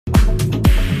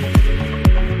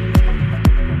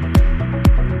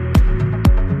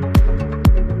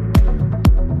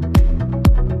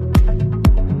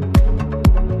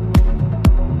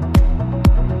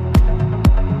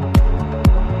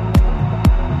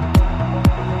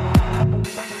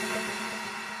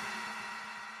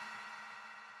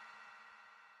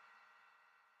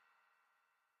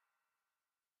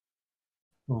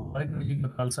Waheguru Ji Ka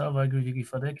Khalsa, Waheguru Ji Ki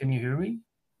Fateh. Can you hear me?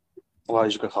 I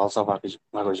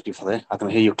can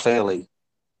hear you clearly.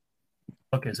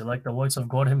 Okay, so like the voice of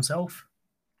God himself?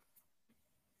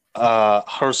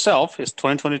 Herself is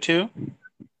 2022.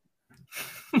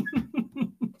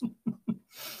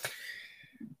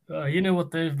 You know what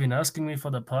they've been asking me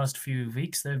for the past few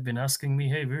weeks? They've been asking me,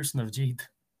 hey, where's Navjeet?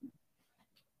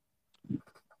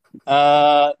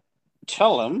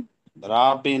 Tell them that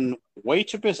I've been way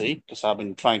too busy because I've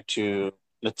been trying to,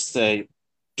 let's say,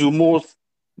 do more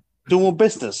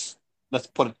business. Let's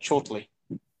put it shortly.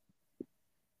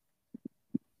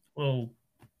 Well,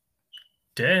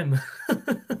 damn.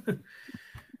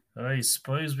 I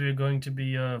suppose we're going to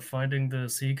be finding the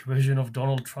Sikh version of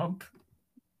Donald Trump.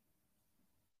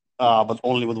 But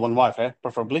only with one wife,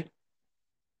 preferably.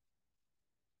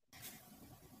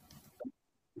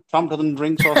 Trump doesn't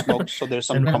drink or smoke, so there's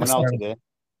some commonality there.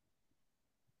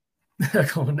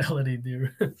 Commonality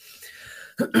there.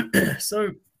 So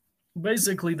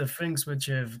basically the things which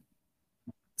have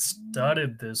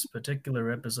started this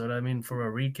particular episode, I mean, for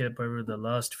a recap over the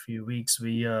last few weeks,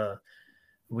 we have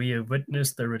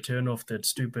witnessed the return of that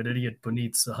stupid idiot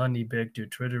Puneet Sahani back to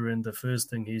Twitter, and the first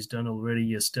thing he's done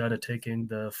already is started taking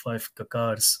the 5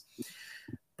 kakars.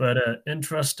 But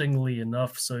interestingly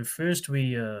enough, so first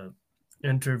we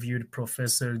interviewed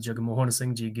Professor Jagmohan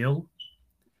Singh Ji Gill,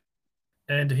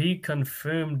 and he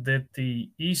confirmed that the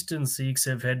Eastern Sikhs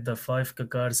have had the 5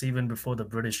 kakars even before the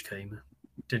British came.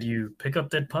 Did you pick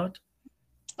up that part?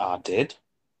 I did.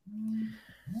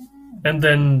 And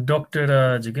then Dr.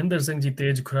 Joginder Singh Ji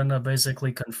Tej Khurana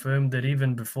basically confirmed that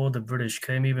even before the British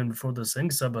came, even before the Singh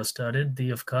Sabha started,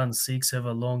 the Afghan Sikhs have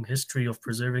a long history of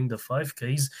preserving the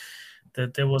 5Ks,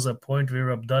 that there was a point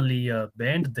where Abdali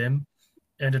banned them,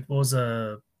 and it was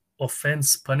a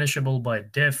offense punishable by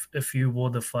death if you wore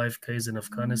the 5Ks in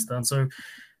Afghanistan. So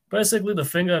basically the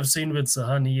thing I've seen with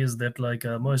Sahani is that like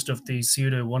most of these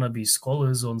pseudo wannabe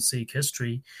scholars on Sikh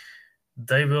history,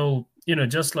 they will,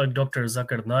 just like Dr.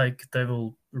 Zakir Naik, they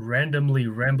will randomly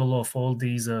ramble off all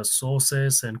these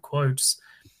sources and quotes.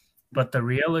 But the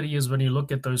reality is when you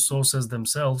look at those sources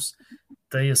themselves,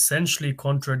 they essentially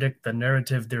contradict the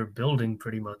narrative they're building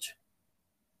pretty much.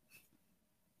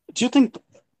 Do you think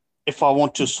if I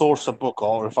want to source a book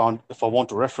or if I want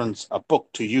to reference a book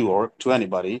to you or to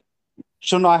anybody,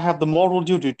 shouldn't I have the moral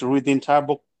duty to read the entire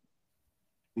book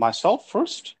myself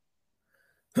first?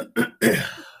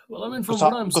 Well, I mean, from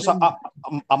what I'm saying,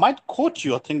 I might quote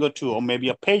you a thing or two, or maybe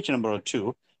a page number or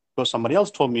two, because somebody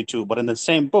else told me to. But in the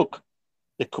same book,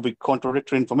 it could be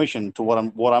contradictory information to what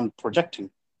I'm projecting.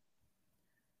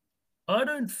 I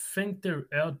don't think they're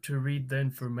out to read the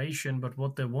information, but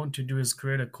what they want to do is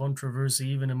create a controversy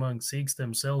even among Sikhs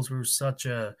themselves, where such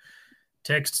a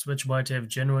text which might have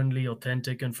genuinely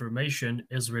authentic information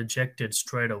is rejected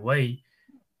straight away.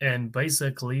 And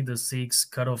basically, the Sikhs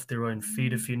cut off their own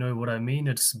feet, if you know what I mean.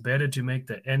 It's better to make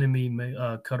the enemy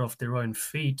cut off their own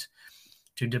feet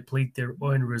to deplete their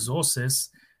own resources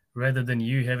rather than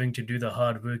you having to do the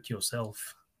hard work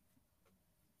yourself.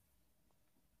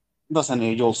 That's an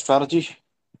age-old strategy.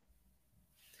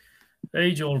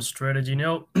 Age-old strategy.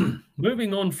 Now,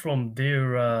 moving on from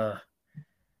there,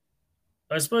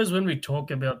 I suppose when we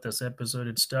talk about this episode,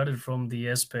 it started from the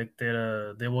aspect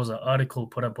that there was an article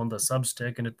put up on the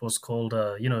Substack, and it was called,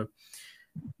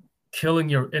 killing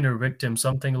your inner victim,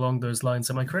 something along those lines.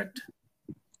 Am I correct?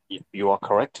 You are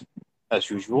correct, as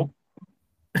usual.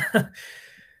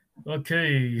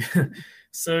 Okay.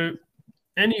 So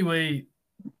anyway,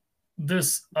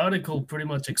 this article pretty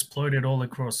much exploded all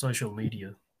across social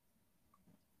media.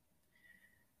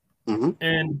 Mm-hmm.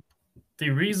 And the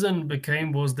reason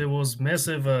was there was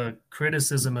massive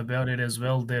criticism about it as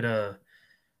well, that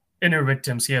inner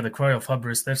victims, the cry of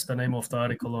hubris, that's the name of the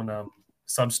article on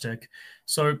Substack.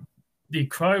 So the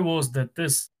cry was that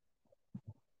this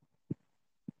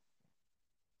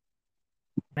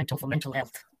mental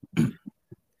health.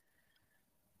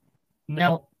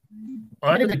 Now,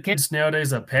 either the kids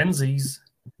nowadays are pansies,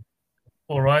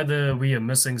 or either we are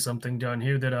missing something down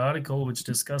here. That article which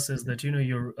discusses that,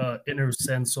 your inner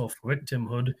sense of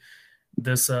victimhood,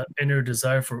 this inner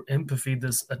desire for empathy,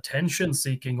 this attention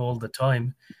seeking all the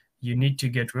time, you need to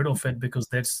get rid of it because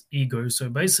that's ego. So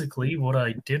basically what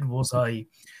I did was I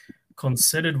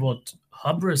considered what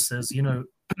hubris is,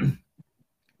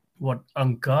 what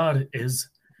ankar is,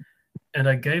 and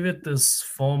I gave it this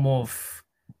form of,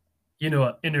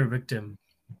 an inner victim,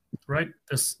 right?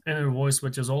 This inner voice,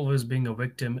 which is always being a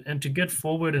victim. And to get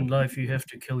forward in life, you have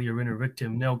to kill your inner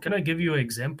victim. Now, can I give you an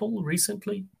example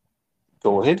recently?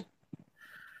 Go ahead.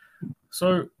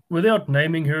 So without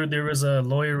naming her, there is a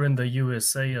lawyer in the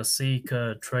USA, a Sikh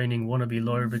training wannabe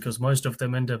lawyer, because most of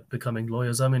them end up becoming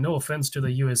lawyers. I mean, no offense to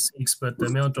the US Sikhs, but the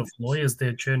amount of lawyers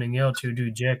they're churning out who do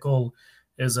jack all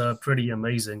is pretty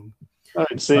amazing. All right,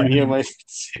 I same here, mean, mate.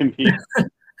 Same here.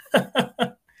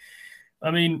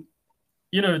 I mean,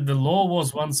 the law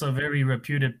was once a very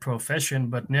reputed profession,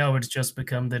 but now it's just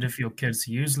become that if your kid's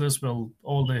useless, well,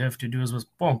 all they have to do is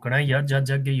bonk, right? Yeah,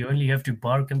 you only have to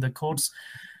bark in the courts.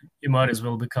 You might as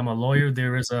well become a lawyer.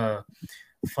 There is a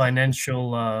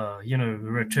financial,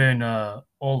 return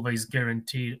always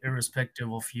guaranteed,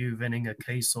 irrespective of you winning a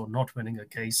case or not winning a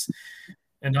case.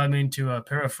 And I mean to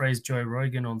paraphrase Joe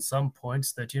Rogan on some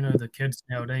points that, the kids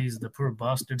nowadays, the poor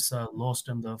bastards are lost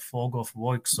in the fog of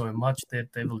work so much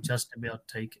that they will just about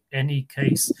take any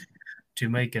case to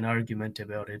make an argument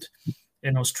about it.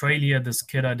 In Australia, this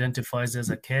kid identifies as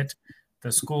a cat.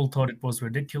 The school thought it was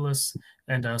ridiculous,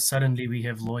 and suddenly we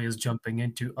have lawyers jumping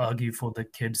in to argue for the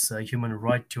kid's human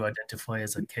right to identify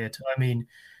as a cat. I mean,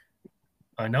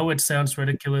 I know it sounds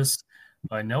ridiculous.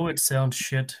 I know it sounds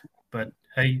shit, but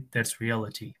hey, that's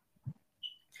reality.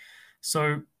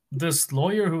 So this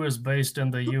lawyer who is based in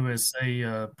the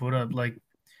USA put up like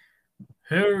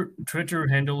her Twitter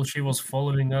handle. She was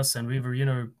following us, and we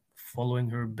were,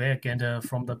 following her back. And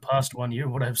from the past 1 year,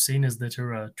 what I've seen is that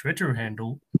her Twitter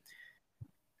handle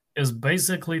is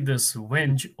basically this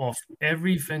whinge of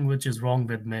everything which is wrong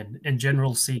with men, in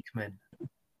general, Sikh men.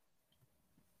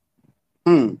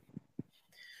 Hmm.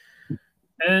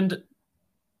 And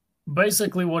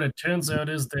basically, what it turns out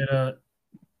is that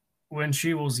when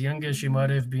she was younger, she might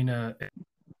have been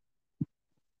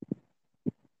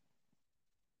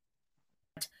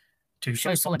to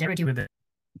show solidarity with it.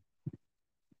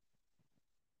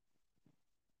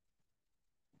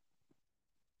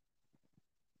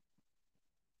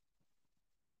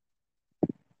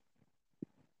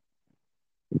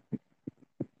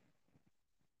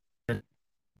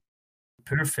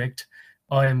 Perfect.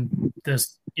 I'm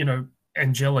this,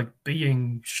 angelic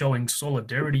being showing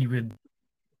solidarity with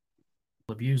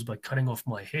abuse by cutting off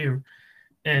my hair.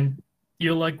 And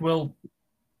you're like, well,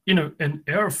 in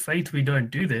our faith, we don't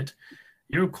do that.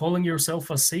 You're calling yourself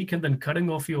a Sikh and then cutting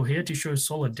off your hair to show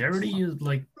solidarity is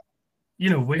like,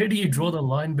 where do you draw the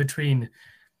line between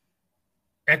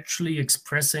actually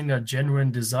expressing a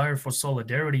genuine desire for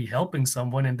solidarity, helping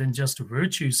someone, and then just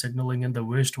virtue signaling in the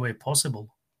worst way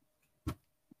possible?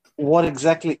 What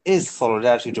exactly is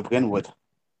solidarity to begin with?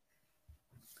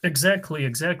 Exactly,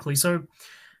 exactly. So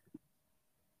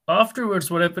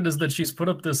afterwards, what happened is that she's put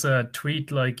up this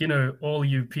tweet like, all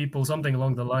you people, something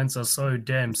along the lines, are so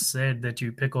damn sad that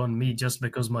you pick on me just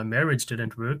because my marriage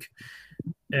didn't work.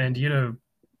 And,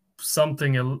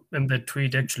 something in that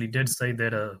tweet actually did say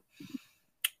that,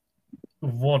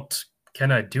 what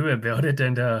can I do about it?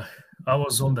 And I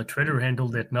was on the Twitter handle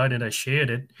that night and I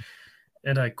shared it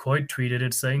and I quote tweeted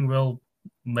it saying, well,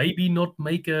 maybe not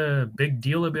make a big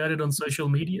deal about it on social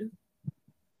media.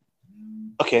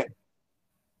 Okay,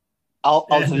 I'll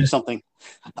And tell you something.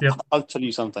 yep. I'll tell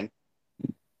you something.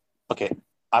 Okay,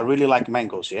 I really like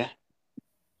mangoes, yeah?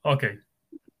 Okay.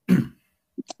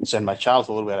 So in my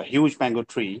childhood, we had a huge mango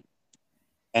tree,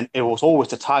 and it was always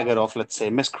the target of, let's say,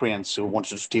 miscreants who wanted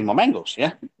to steal my mangoes,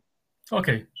 yeah?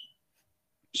 Okay.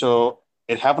 So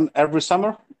it happened every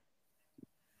summer.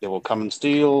 They will come and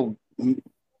steal.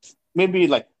 Maybe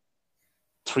like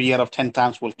 3 out of 10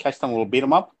 times we'll catch them, we'll beat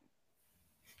them up.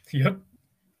 Yep.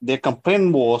 Their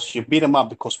complaint was, you beat them up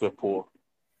because we're poor.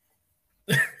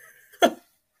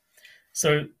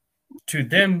 So to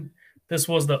them, this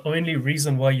was the only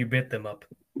reason why you bet them up.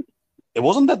 It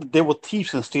wasn't that they were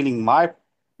thieves and stealing my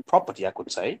property, I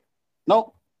could say.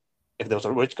 No, if there was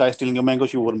a rich guy stealing your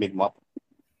mangoes, you wouldn't beat him up.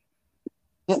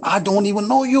 I don't even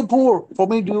know you're poor. For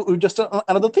me, you're just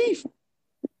another thief.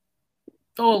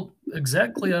 Oh,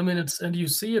 exactly. I mean, and you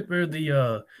see it where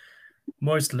the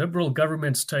most liberal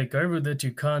governments take over that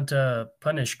you can't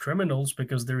punish criminals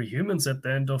because they're humans at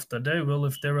the end of the day. Well,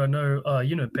 if there are no,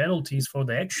 penalties for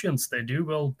the actions they do,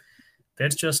 well,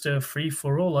 that's just a free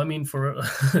for all. I mean, for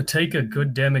take a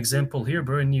good damn example here,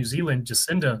 bro. In New Zealand,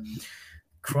 Jacinda,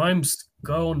 crimes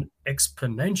gone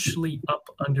exponentially up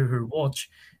under her watch,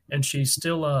 and she's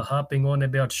still harping on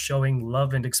about showing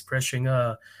love and expressing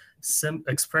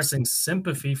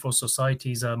sympathy for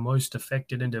society's most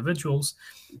affected individuals.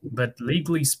 But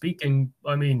legally speaking,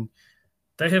 I mean,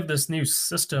 they have this new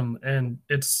system, and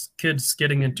it's kids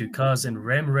getting into cars and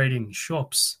ram raiding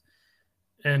shops.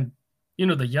 And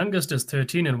the youngest is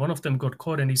 13, and one of them got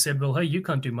caught, and he said, "Well, hey, you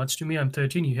can't do much to me. I'm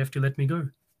 13. You have to let me go."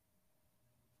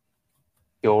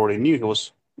 He already knew he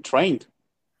was trained.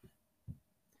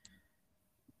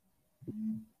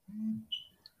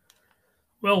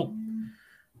 Well,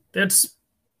 that's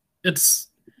it's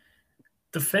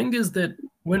the thing is that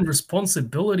when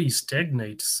responsibility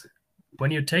stagnates,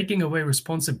 when you're taking away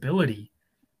responsibility,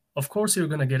 of course you're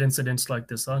going to get incidents like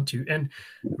this, aren't you? And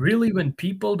really, when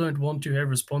people don't want to have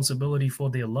responsibility for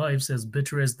their lives, as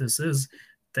bitter as this is,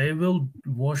 they will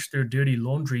wash their dirty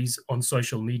laundries on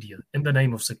social media in the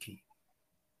name of Saki.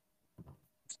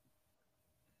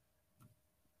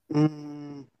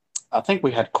 Mm, I think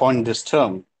we had coined this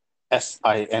term,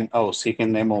 SINO,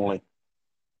 seeking name only.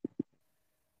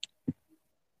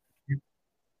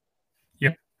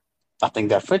 Yep. I think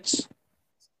that fits.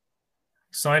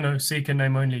 Sino, seek and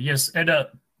name only. Yes. And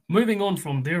moving on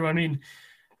from there, I mean,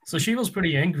 so she was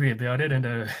pretty angry about it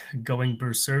and going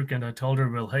berserk. And I told her,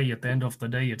 well, hey, at the end of the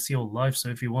day, it's your life. So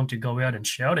if you want to go out and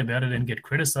shout about it and get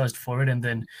criticized for it and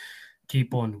then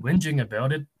keep on whinging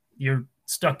about it, you're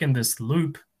stuck in this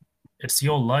loop. It's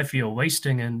your life you're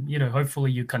wasting. And,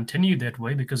 hopefully you continue that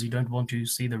way because you don't want to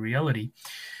see the reality.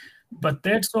 But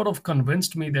that sort of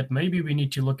convinced me that maybe we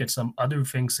need to look at some other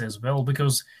things as well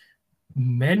because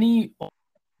many,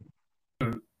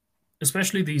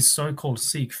 especially these so-called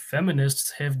Sikh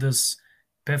feminists, have this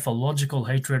pathological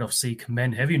hatred of Sikh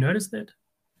men. Have you noticed that?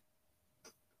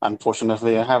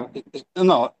 Unfortunately, I have.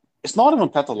 No, it's not even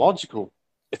pathological.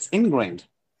 It's ingrained.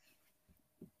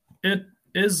 It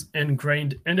is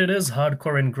ingrained and it is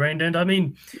hardcore ingrained. And I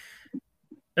mean,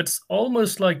 it's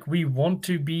almost like we want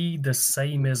to be the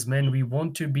same as men. We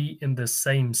want to be in the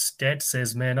same stats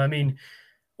as men. I mean,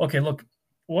 okay, look,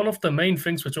 one of the main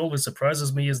things which always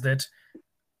surprises me is that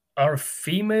are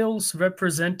females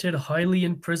represented highly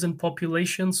in prison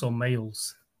populations or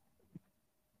males?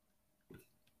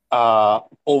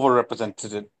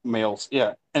 Overrepresented males.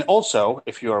 Yeah, and also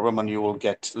if you're a woman, you will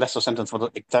get lesser sentence for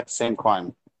the exact same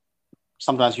crime.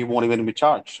 Sometimes you won't even be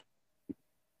charged.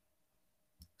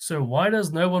 So why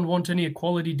does no one want any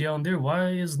equality down there? Why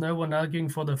is no one arguing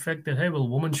for the fact that, hey, well,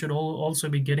 women should all also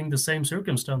be getting the same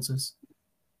circumstances?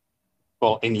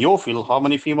 Well, in your field, how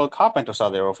many female carpenters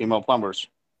are there, or female plumbers,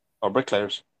 or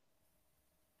bricklayers?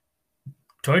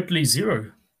 Totally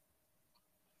zero.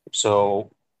 So,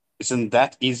 isn't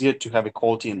that easier to have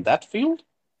equality in that field,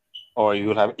 or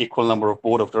you'll have equal number of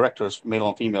board of directors, male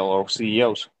and female, or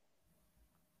CEOs?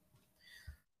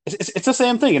 It's the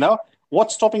same thing, you know.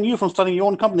 What's stopping you from starting your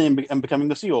own company and becoming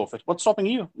the CEO of it? What's stopping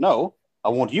you? No, I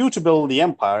want you to build the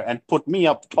empire and put me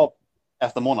up top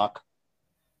as the monarch.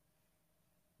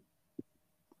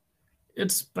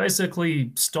 It's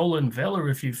basically stolen valor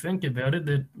if you think about it,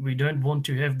 that we don't want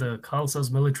to have the Khalsa's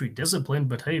military discipline,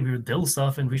 but hey, we're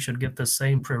Dilsaf and we should get the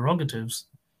same prerogatives.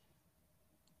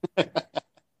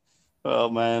 Oh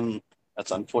man,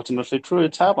 that's unfortunately true.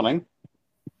 It's happening.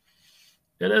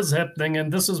 It is happening,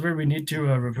 and this is where we need to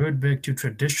revert back to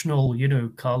traditional,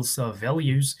 Khalsa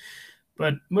values.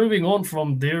 But moving on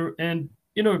from there, and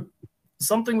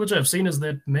something which I've seen is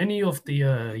that many of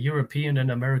the European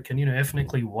and American,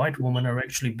 ethnically white women are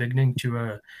actually beginning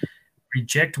to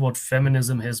reject what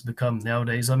feminism has become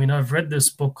nowadays. I mean, I've read this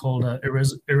book called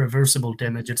Irreversible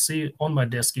Damage. It's on my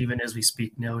desk even as we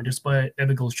speak now, and it's by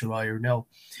Abigail Sharier. Now,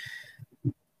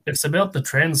 it's about the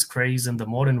trans craze in the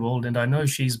modern world, and I know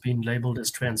she's been labeled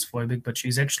as transphobic, but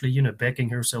she's actually, backing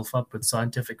herself up with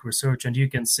scientific research, and you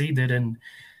can see that in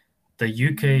the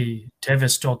UK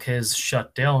Tavistock has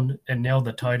shut down, and now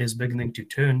the tide is beginning to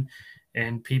turn,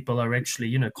 and people are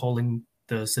actually, calling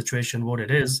the situation what it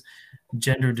is,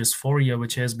 gender dysphoria,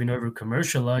 which has been over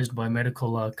commercialized by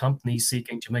medical companies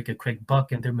seeking to make a quick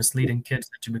buck, and they're misleading kids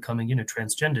into becoming,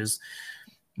 transgenders.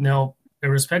 Now,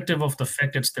 irrespective of the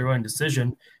fact it's their own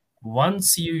decision,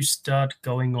 once you start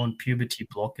going on puberty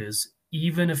blockers,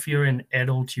 even if you're an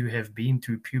adult, you have been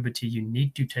through puberty, you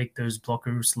need to take those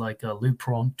blockers like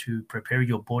Lupron to prepare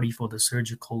your body for the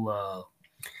surgical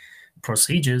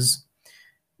procedures.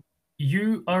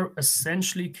 You are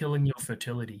essentially killing your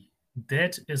fertility.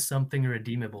 That is something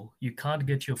redeemable. You can't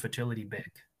get your fertility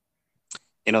back.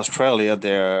 In Australia,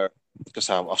 there, because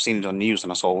I've seen it on news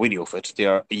and I saw a video of it,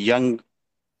 there are young,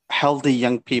 healthy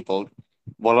young people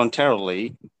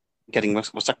voluntarily getting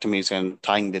vasectomies and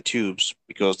tying their tubes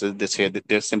because they say that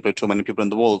there's simply too many people in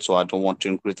the world, so I don't want to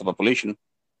increase the population.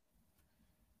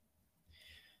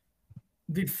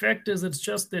 The fact is, it's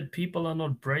just that people are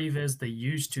not brave as they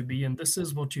used to be. And this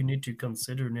is what you need to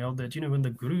consider now that, when the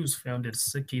Gurus founded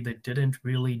Sikhi, they didn't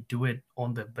really do it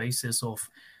on the basis of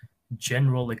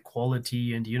general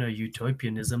equality and,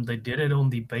 utopianism. They did it on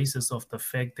the basis of the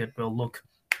fact that, well, look,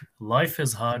 life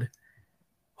is hard.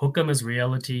 Hukam is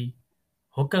reality.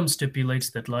 Hukam stipulates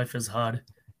that life is hard.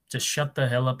 Just shut the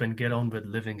hell up and get on with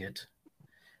living it.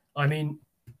 I mean,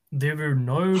 there were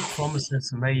no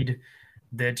promises made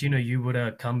that you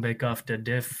would come back after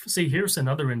death. See, here's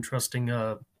another interesting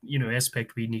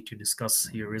aspect we need to discuss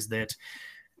here is that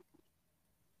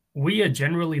we are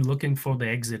generally looking for the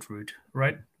exit route,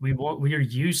 right? We are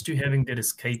used to having that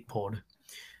escape pod.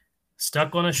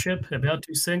 Stuck on a ship about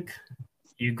to sink,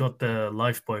 you got the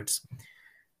lifeboats.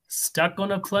 Stuck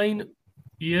on a plane,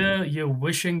 yeah, you're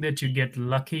wishing that you get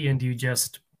lucky and you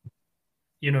just,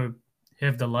 you know,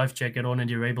 have the life jacket on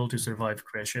and you're able to survive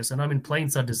crashes. And I mean,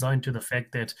 planes are designed to the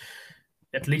fact that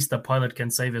at least the pilot can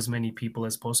save as many people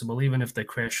as possible, even if they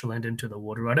crash land into the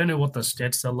water. I don't know what the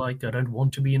stats are like. I don't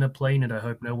want to be in a plane, and I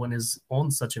hope no one is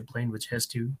on such a plane which has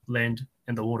to land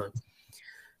in the water.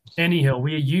 Anyhow,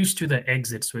 we are used to the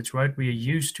exit switch, right? We are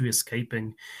used to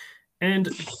escaping. And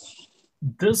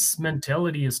this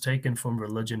mentality is taken from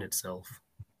religion itself.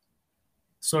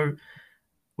 So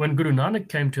when Guru Nanak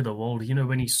came to the world,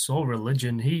 when he saw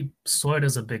religion, he saw it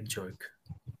as a big joke.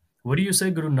 What do you say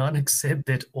Guru Nanak said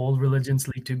that all religions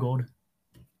lead to God?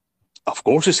 Of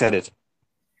course, he said it.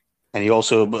 And he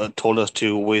also told us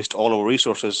to waste all our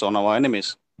resources on our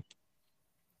enemies.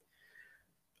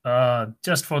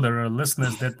 Just for the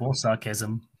listeners, that was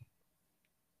sarcasm.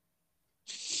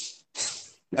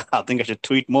 I think I should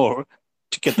tweet more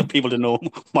to get the people to know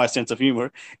my sense of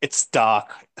humor. It's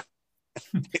dark.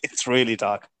 It's really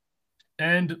dark.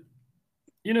 And,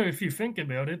 if you think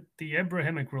about it, the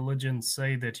Abrahamic religions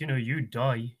say that, you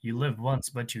die, you live once,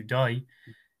 but you die,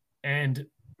 and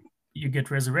you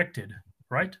get resurrected,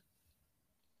 right?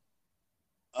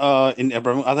 In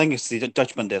Abraham, I think it's the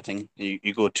judgment day thing.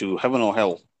 You go to heaven or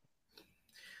hell.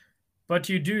 But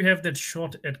you do have that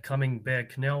shot at coming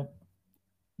back. Now,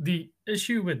 the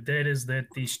issue with that is that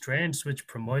the strands which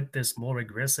promote this more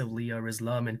aggressively are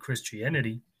Islam and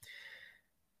Christianity.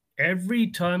 Every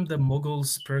time the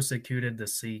Mughals persecuted the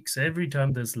Sikhs, every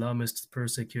time the Islamists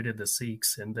persecuted the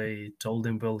Sikhs, and they told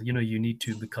them, well, you need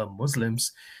to become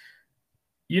Muslims,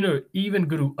 even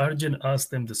Guru Arjan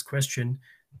asked them this question: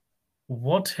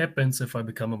 what happens if I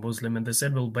become a Muslim? And they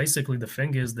said, well, basically, the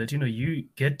thing is that, you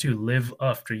get to live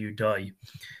after you die.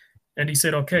 And he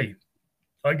said, okay,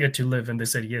 I get to live. And they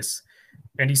said, yes.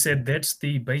 And he said, that's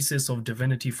the basis of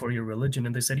divinity for your religion.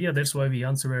 And they said, yeah, that's why we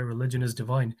answer our religion is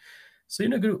divine. So,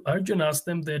 Guru Arjan asked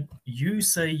them that you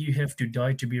say you have to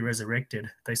die to be resurrected.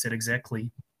 They said,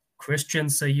 exactly.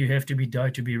 Christians say you have to die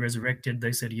to be resurrected.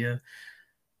 They said, yeah.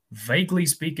 Vaguely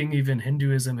speaking, even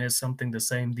Hinduism has something the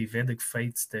same, the Vedic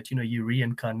faiths that, you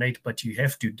reincarnate, but you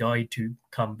have to die to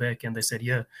come back. And they said,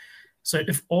 yeah. So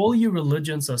if all your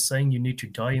religions are saying you need to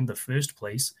die in the first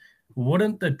place,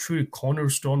 wouldn't the true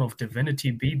cornerstone of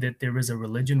divinity be that there is a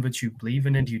religion which you believe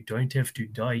in and you don't have to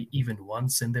die even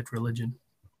once in that religion?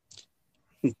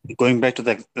 Going back to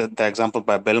the example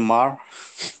by Bill Maher,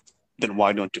 then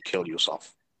why don't you kill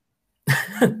yourself?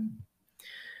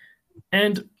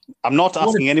 And I'm not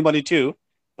asking anybody to,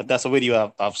 but that's a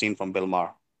video I've seen from Bill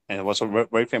Maher, and it was a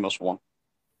very famous one.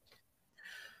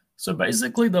 So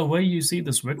basically, the way you see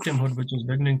this victimhood, which is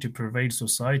beginning to pervade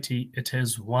society, it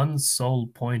has one sole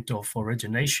point of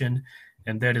origination,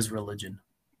 and that is religion.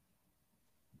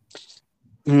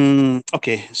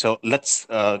 Okay, so let's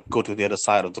go to the other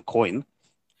side of the coin.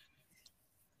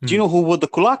 Do you know who were the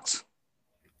kulaks?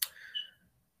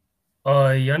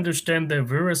 I understand there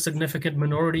were a significant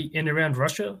minority in around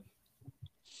Russia.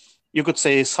 You could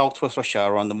say Southwest Russia,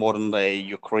 around the modern-day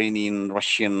Ukrainian,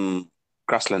 Russian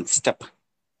grassland steppe.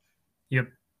 Yep.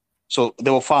 So they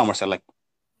were farmers, like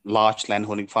large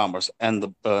landholding farmers,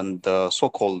 and the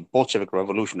so-called Bolshevik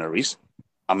revolutionaries,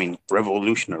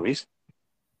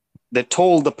 they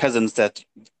told the peasants that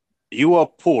you are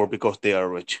poor because they are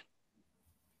rich.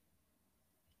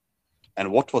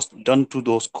 And what was done to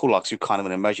those kulaks, you can't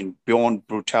even imagine, beyond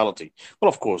brutality. Well,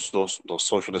 of course, those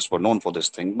socialists were known for this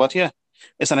thing, but yeah,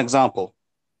 it's an example.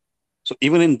 So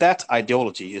even in that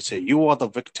ideology, you say you are the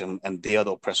victim and they are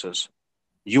the oppressors.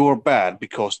 You are bad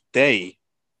because they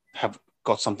have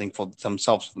got something for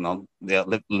themselves. They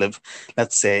live,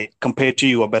 let's say, compared to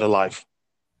you, a better life.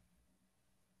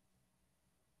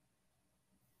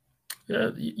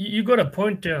 Yeah, you got a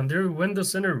point down there when the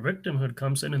center victimhood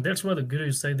comes in, and that's why the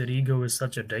gurus say that ego is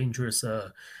such a dangerous,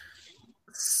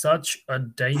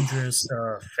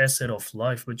 facet of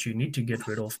life which you need to get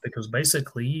rid of, because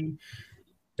basically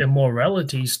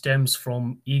immorality stems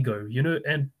from ego,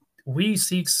 and we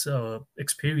Sikhs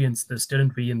experienced this,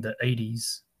 didn't we, in the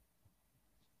 80s?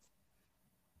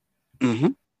 Mm-hmm.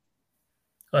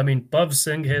 I mean, Pav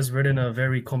Singh has written a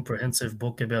very comprehensive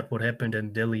book about what happened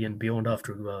in Delhi and beyond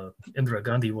after Indira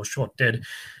Gandhi was shot dead.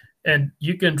 And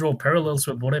you can draw parallels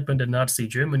with what happened in Nazi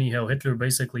Germany, how Hitler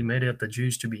basically made out the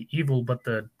Jews to be evil, but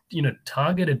the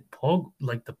targeted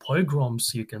like the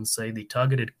pogroms, you can say, the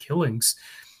targeted killings,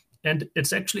 and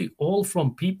it's actually all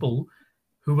from people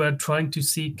who are trying to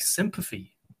seek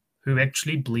sympathy, who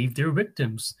actually believe they're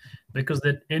victims, because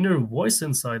that inner voice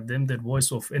inside them, that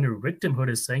voice of inner victimhood,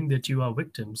 is saying that you are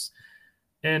victims.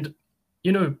 And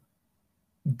you know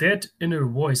that inner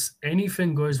voice,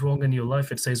 anything goes wrong in your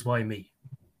life, it says, "Why me?"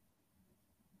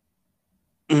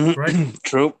 Right?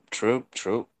 True, true,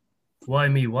 true. Why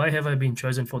me? Why have I been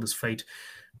chosen for this fate?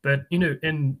 But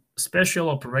in special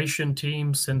operation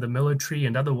teams and the military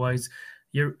and otherwise,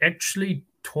 you're actually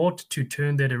taught to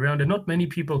turn that around. And not many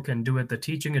people can do it. The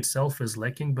teaching itself is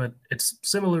lacking, but it's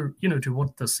similar, to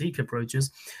what the Sikh approach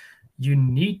is. You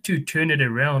need to turn it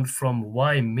around from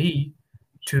why me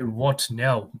to what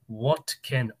now? What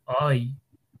can I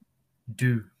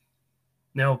do?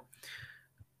 Now,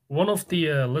 one of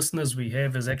the listeners we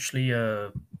have is actually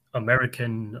a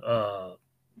American, a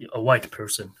white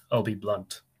person. I'll be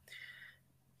blunt.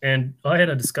 And I had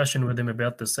a discussion with him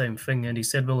about the same thing. And he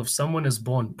said, well, if someone is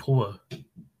born poor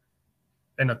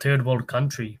in a third world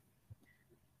country,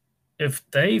 if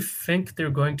they think they're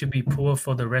going to be poor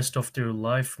for the rest of their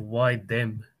life, why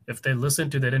them? If they listen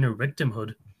to that inner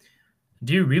victimhood,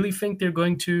 do you really think they're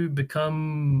going to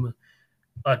become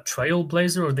a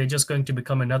trailblazer, or are they just going to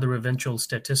become another eventual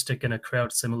statistic in a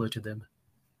crowd similar to them?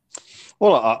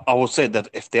 Well, I would say that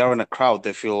if they are in a crowd,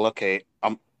 they feel okay.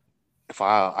 If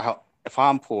if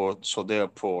I'm poor, so they're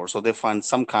poor, so they find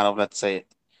some kind of, let's say,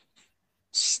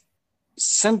 s-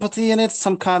 sympathy in it,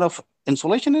 some kind of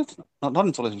insulation in it. Not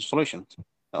insulation, insulation.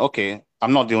 Okay,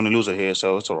 I'm not the only loser here,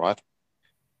 so it's all right.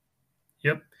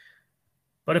 Yep.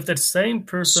 But if that same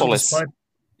person, Solace.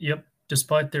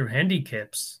 despite their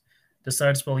handicaps,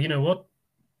 decides, well, you know what?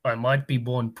 I might be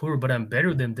born poor, but I'm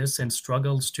better than this, and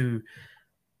struggles to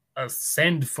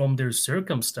ascend from their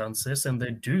circumstances, and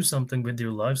they do something with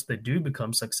their lives, they do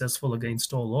become successful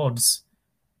against all odds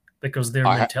because their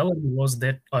I ha mentality was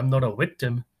that I'm not a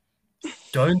victim.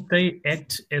 Don't they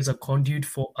act as a conduit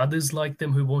for others like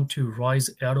them who want to rise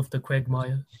out of the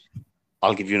quagmire?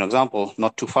 I'll give you an example.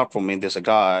 Not too far from me, there's a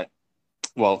guy,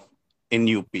 well, in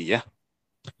UP, yeah.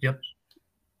 Yep,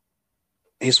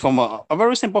 He's from a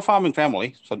very simple farming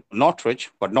family, so not rich,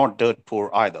 but not dirt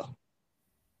poor either.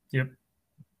 yep.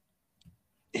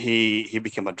 He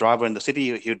became a driver in the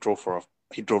city. He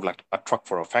drove like a truck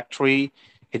for a factory.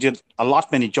 He did a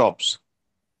lot many jobs.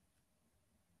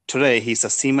 Today he's a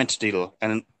cement dealer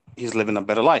and he's living a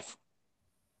better life.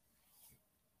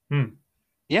 Hmm.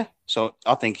 Yeah. So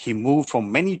I think he moved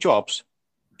from many jobs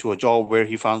to a job where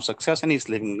he found success and he's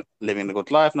living a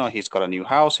good life now. He's got a new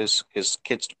house. His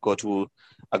kids go to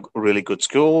a really good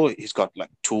school. He's got like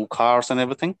two cars and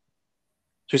everything.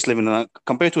 So he's living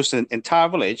compared to his entire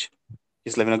village,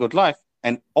 he's living a good life.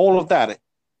 And all of that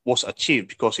was achieved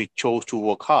because he chose to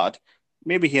work hard.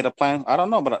 Maybe he had a plan. I don't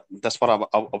know, but that's what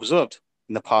I've observed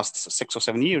in the past 6 or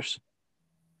 7 years.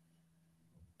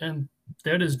 And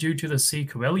that is due to the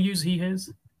Sikh values he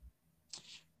has.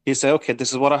 He said, okay,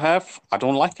 this is what I have. I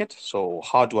don't like it. So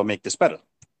how do I make this better?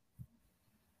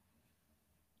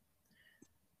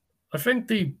 I think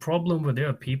the problem with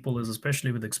their people is,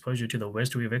 especially with exposure to the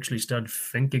West, we've actually started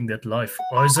thinking that life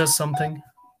owes us something.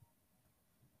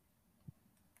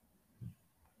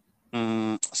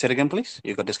 Say it again, please.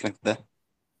 You got disconnected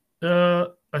there.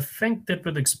 I think that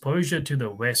with exposure to the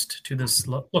West, to this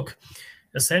look,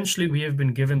 essentially we have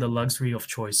been given the luxury of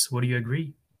choice. Would you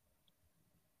agree?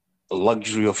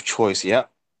 Luxury of choice. Yeah.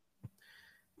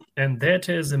 And that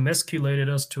has emasculated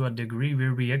us to a degree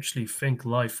where we actually think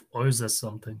life owes us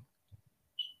something.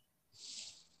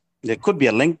 There could be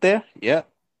a link there. Yeah.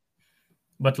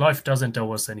 But life doesn't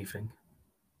owe us anything.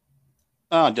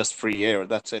 Just free air.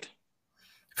 That's it.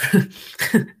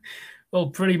 Well,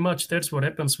 pretty much that's what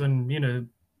happens when,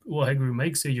 Waheguru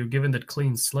makes you. You're given that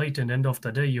clean slate, and end of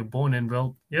the day, you're born, and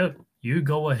well, yeah, you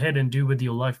go ahead and do with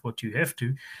your life what you have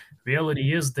to.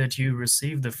 Reality is that you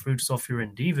receive the fruits of your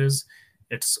endeavors.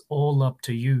 It's all up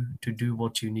to you to do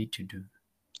what you need to do.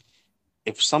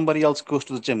 If somebody else goes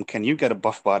to the gym, can you get a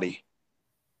buff body?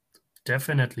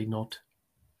 Definitely not.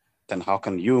 Then how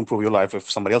can you improve your life if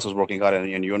somebody else is working out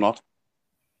and you're not?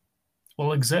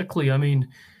 Well, exactly. I mean,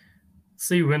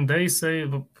 see, when they say,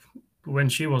 when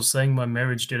she was saying my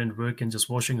marriage didn't work and just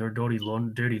washing her dirty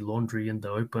laundry in the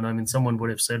open, I mean, someone would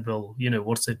have said, well,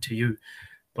 what's it to you?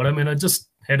 But I mean, I just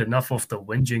had enough of the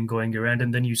whinging going around.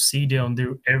 And then you see down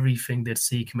there everything that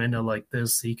Sikh men are like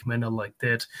this, Sikh men are like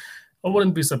that. I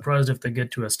wouldn't be surprised if they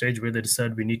get to a stage where they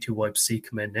decide we need to wipe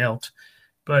Sikh men out.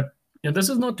 But Yeah, this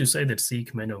is not to say that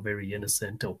Sikh men are very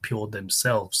innocent or pure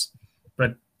themselves,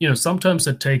 but sometimes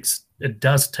it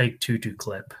does take two to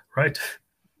clap, right?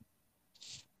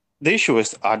 The issue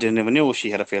is, I didn't even know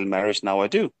she had a failed marriage. Now I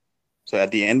do. So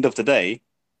at the end of the day,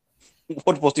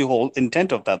 what was the whole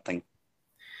intent of that thing?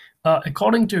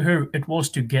 According to her, it was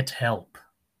to get help.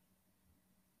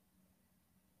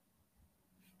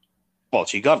 Well,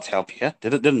 she got help, yeah,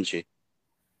 didn't she?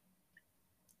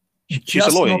 She's a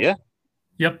Just lawyer, not, yeah.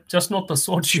 yep, just not the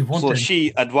sort she So wanted.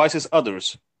 she advises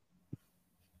others.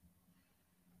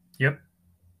 Yep.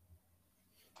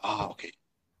 Ah, okay.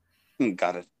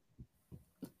 Got it.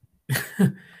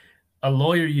 A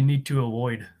lawyer you need to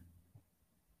avoid.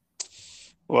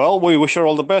 Well, we wish her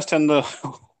all the best and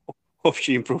hope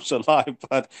she improves her life.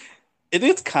 But it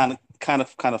is kind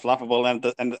of laughable, and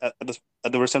at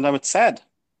the same time, it's sad.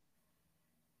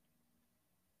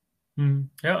 Yeah,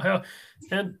 yeah.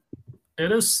 And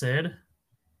it is sad,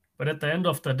 but at the end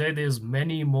of the day, there's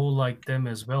many more like them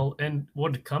as well. And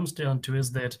what it comes down to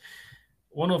is that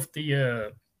one of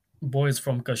the boys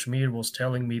from Kashmir was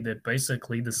telling me that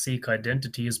basically the Sikh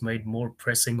identity is made more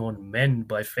pressing on men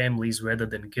by families rather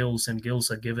than girls, and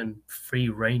girls are given free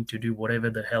reign to do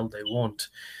whatever the hell they want.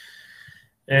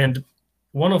 And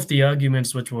one of the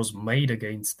arguments which was made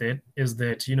against that is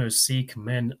that, Sikh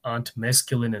men aren't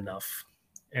masculine enough.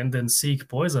 And then Sikh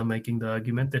boys are making the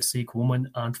argument that Sikh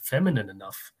women aren't feminine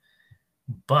enough.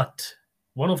 But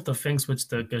one of the things which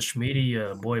the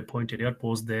Kashmiri boy pointed out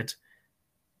was that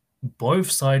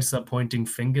both sides are pointing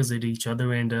fingers at each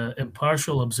other, and an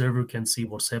impartial observer can see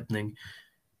what's happening.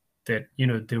 That,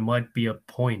 there might be a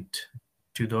point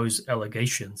to those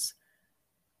allegations.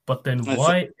 But then It's a,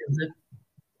 why is it?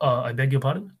 I beg your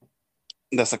pardon?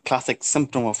 that's a classic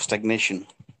symptom of stagnation.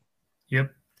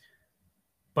 Yep.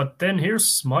 But then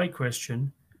here's my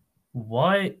question.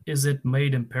 Why is it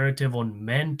made imperative on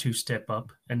men to step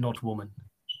up and not women?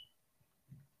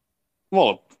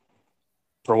 Well,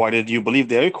 provided you believe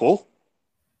they're equal.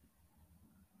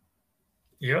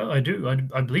 Yeah, I do.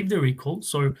 I believe they're equal.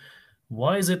 So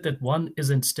why is it that one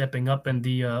isn't stepping up and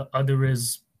the other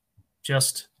is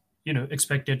just,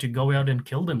 expected to go out and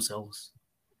kill themselves?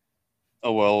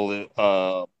 Well,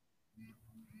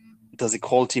 does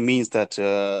equality means that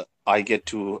I get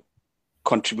to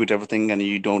contribute everything and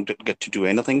you don't get to do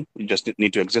anything? You just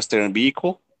need to exist there and be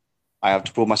equal? I have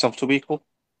to prove myself to be equal?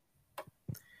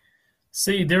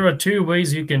 See, there are two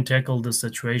ways you can tackle the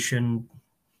situation.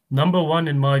 Number one,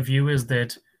 in my view, is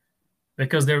that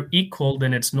because they're equal,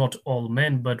 then it's not all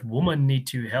men, but women need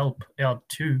to help out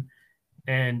too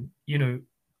and,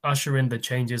 usher in the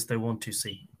changes they want to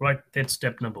see. Right? That's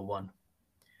step number one.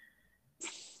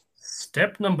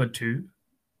 Step number two,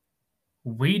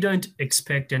 we don't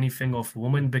expect anything of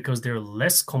women because they're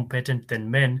less competent than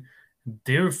men.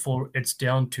 Therefore, it's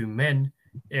down to men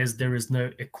as there is no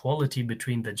equality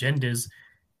between the genders.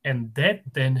 And that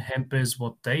then hampers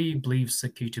what they believe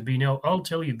Sikhi to be. Now, I'll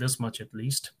tell you this much at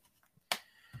least.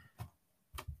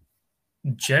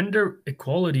 Gender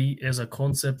equality as a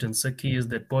concept in Sikhi is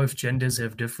that both genders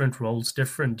have different roles,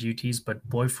 different duties, but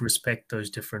both respect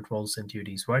those different roles and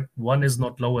duties, right? One is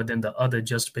not lower than the other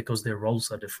just because their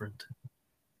roles are different.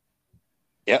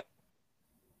 Yeah.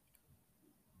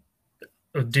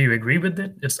 Do you agree with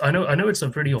that? I know it's a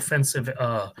pretty offensive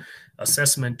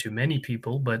assessment to many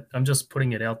people, but I'm just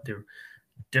putting it out there.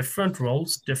 Different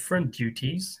roles, different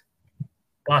duties,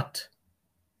 but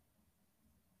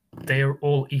they are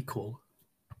all equal.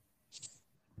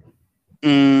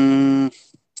 Mm,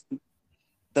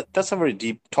 that's a very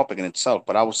deep topic in itself,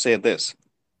 but I would say this.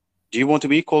 Do you want to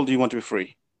be equal? Do you want to be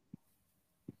free?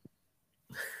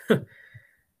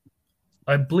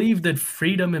 I believe that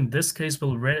freedom in this case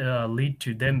will lead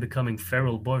to them becoming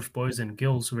feral, both boys and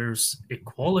girls, whereas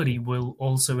equality will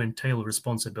also entail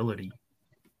responsibility.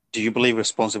 Do you believe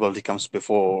responsibility comes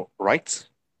before rights?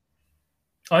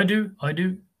 I do, I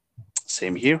do.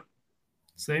 Same here.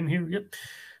 Same here, yep.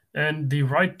 And the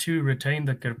right to retain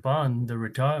the kirpan, the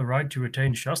right to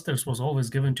retain shastras was always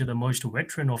given to the most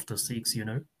veteran of the Sikhs.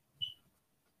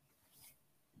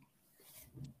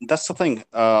 That's the thing.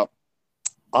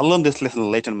 I learned this little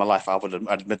later in my life. I would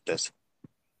admit this.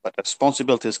 But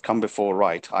responsibilities come before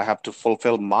right. I have to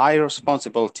fulfill my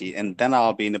responsibility, and then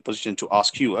I'll be in a position to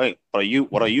ask you, "Hey,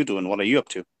 what are you doing? What are you up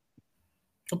to?"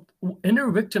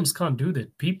 Inner victims can't do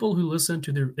that. People who listen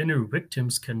to their inner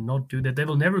victims cannot do that. They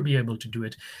will never be able to do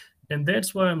it. And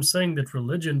that's why I'm saying that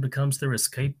religion becomes their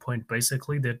escape point,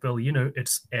 basically. That, well,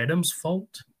 it's Adam's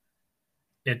fault,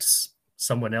 it's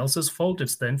someone else's fault,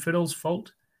 it's the infidel's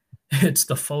fault, it's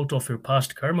the fault of your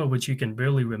past karma, which you can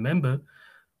barely remember,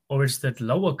 or it's that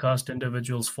lower caste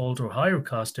individual's fault or higher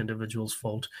caste individual's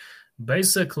fault.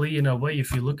 Basically, in a way,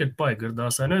 if you look at Bhai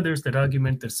Gurdas, I know there's that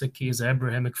argument that Sikhi is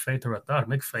Abrahamic faith or a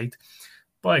Dharmic faith.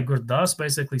 Bhai Gurdas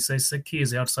basically says Sikhi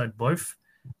is outside both.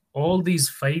 All these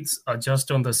faiths are just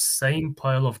on the same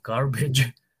pile of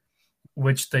garbage,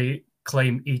 which they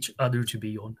claim each other to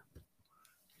be on.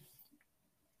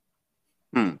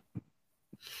 Hmm.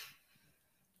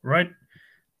 Right?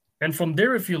 And from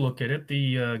there, if you look at it,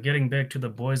 the getting back to the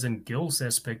boys and girls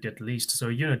aspect at least.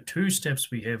 So, two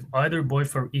steps we have: either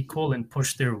both are equal and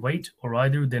push their weight, or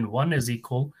either then one is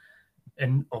equal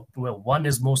and well, one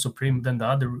is more supreme than the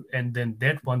other, and then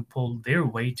that one pull their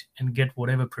weight and get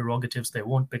whatever prerogatives they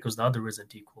want because the other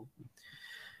isn't equal.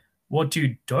 What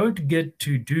you don't get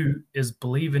to do is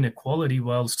believe in equality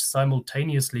whilst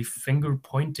simultaneously finger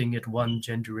pointing at one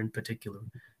gender in particular.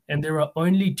 And there are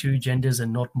only two genders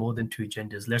and not more than two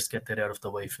genders. Let's get that out of the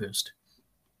way first.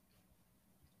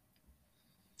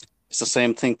 It's the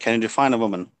same thing. Can you define a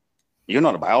woman? You're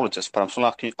not a biologist, but I'm still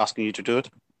asking you to do it.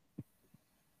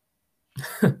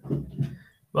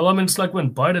 Well, I mean, it's like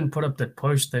when Biden put up that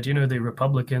post that, the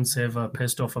Republicans have a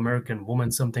pissed off American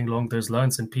woman, something along those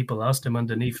lines, and people asked him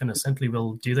underneath innocently,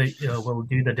 well, do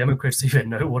the Democrats even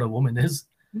know what a woman is?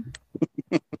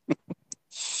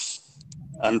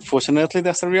 Unfortunately,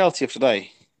 that's the reality of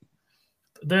today.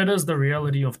 That is the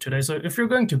reality of today. So if you're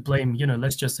going to blame,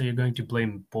 let's just say you're going to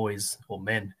blame boys or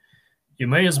men, you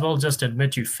may as well just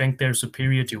admit you think they're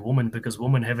superior to women because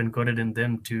women haven't got it in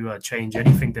them to change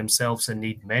anything themselves and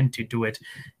need men to do it.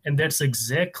 And that's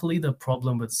exactly the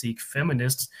problem with Sikh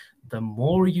feminists. The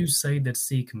more you say that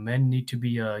Sikh men need to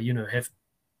be, have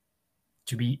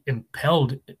to be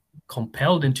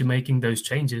compelled into making those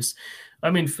changes. I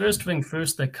mean, first thing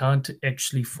first, they can't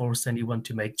actually force anyone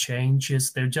to make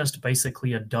changes. They're just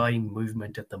basically a dying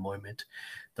movement at the moment.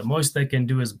 The most they can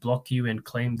do is block you and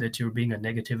claim that you're being a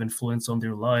negative influence on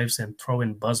their lives and throw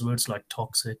in buzzwords like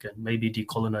toxic and maybe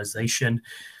decolonization.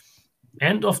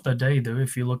 End of the day, though,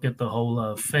 if you look at the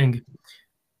whole thing,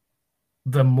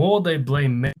 the more they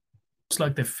blame men, it's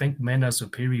like they think men are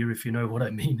superior, if you know what I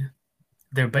mean.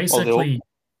 They're basically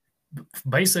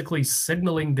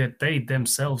signaling that they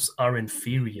themselves are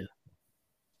inferior.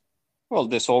 Well,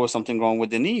 there's always something wrong with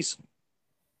the knees.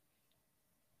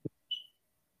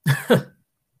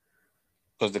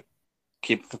 Because they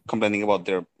keep complaining about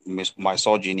their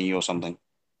misogyny or something.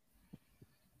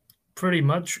 Pretty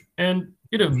much. And,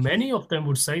 many of them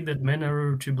would say that men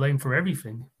are to blame for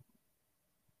everything.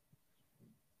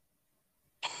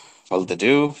 Well, they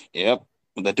do. Yep.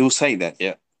 They do say that.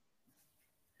 Yeah.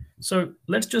 So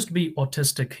let's just be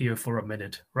autistic here for a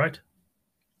minute, right?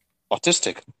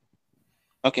 Autistic.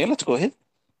 Okay, let's go ahead.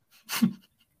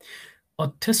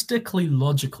 Autistically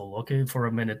logical, okay, for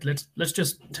a minute. Let's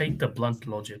just take the blunt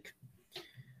logic.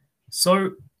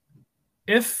 So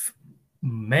if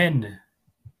men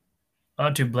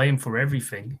are to blame for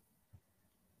everything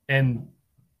and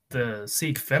the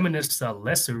Sikh feminists are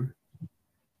lesser,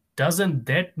 doesn't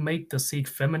that make the Sikh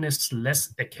feminists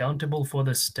less accountable for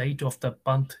the state of the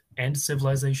Panth and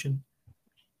civilization?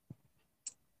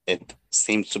 It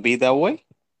seems to be that way.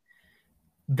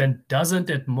 Then doesn't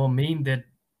it more mean that,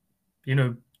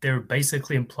 they're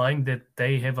basically implying that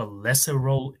they have a lesser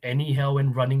role anyhow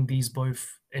in running these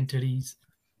both entities?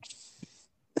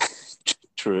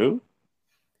 True.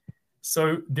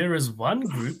 So there is one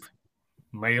group,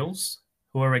 males,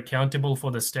 who are accountable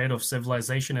for the state of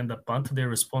civilization and the Panth. They're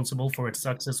responsible for its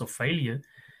success or failure.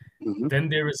 Mm-hmm. Then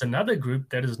there is another group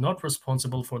that is not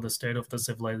responsible for the state of the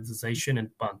civilization and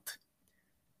Panth.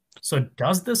 So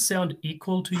does this sound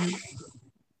equal to you?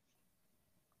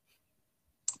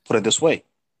 Put it this way.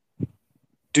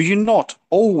 Do you not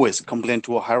always complain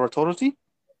to a higher authority?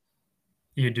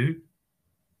 You do.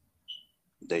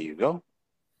 There you go.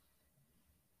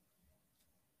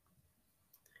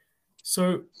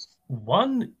 So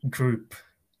one group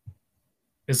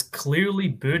is clearly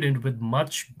burdened with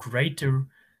much greater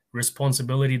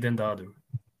responsibility than the other.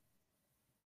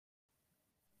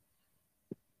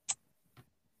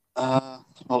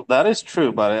 Well, that is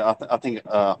true, but I think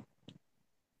I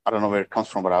don't know where it comes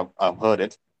from, but I've heard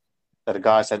it that a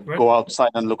guy said, Right? "Go outside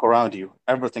and look around you.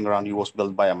 Everything around you was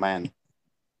built by a man."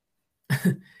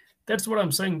 That's what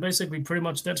I'm saying. Basically, pretty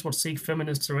much that's what Sikh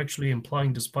feminists are actually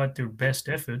implying, despite their best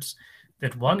efforts,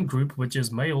 that one group, which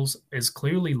is males, is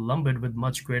clearly lumbered with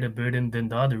much greater burden than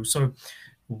the other. So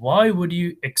why would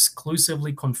you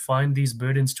exclusively confine these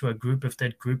burdens to a group if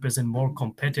that group isn't more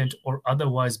competent or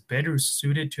otherwise better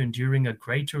suited to enduring a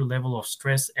greater level of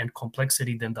stress and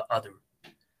complexity than the other?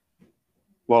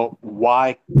 Well,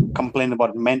 why complain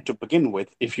about men to begin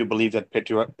with if you believe that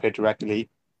patriarchy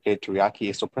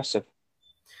is oppressive?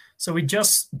 So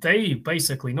they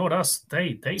basically, not us,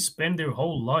 they spend their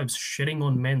whole lives shitting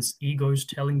on men's egos,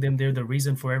 telling them they're the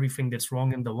reason for everything that's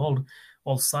wrong in the world,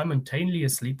 while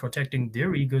simultaneously protecting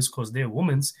their egos because they're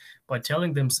women's by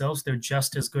telling themselves they're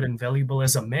just as good and valuable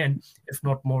as a man, if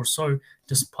not more so,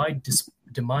 despite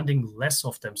demanding less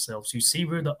of themselves. You see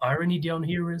where the irony down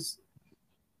here is?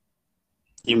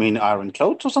 You mean iron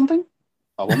clothes or something?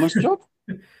 A woman's job?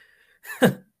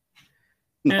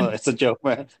 No, And it's a joke,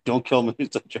 man. Don't kill me.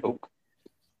 It's a joke.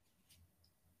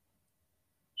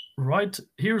 right,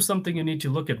 here's something you need to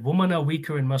look at. Women are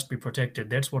weaker and must be protected.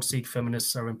 That's what Sikh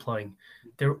feminists are implying.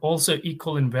 They're also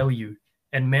equal in value,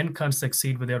 and men can't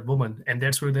succeed without women. And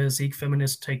that's where the Sikh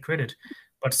feminists take credit.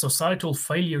 But societal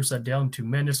failures are down to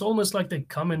men. It's almost like they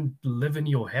come and live in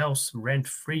your house rent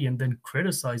free and then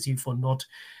criticize you for not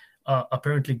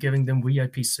apparently giving them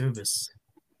VIP service.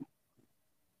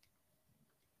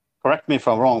 Correct me if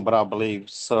I'm wrong, but I believe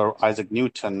Sir Isaac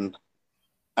Newton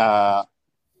uh,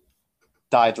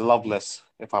 died loveless,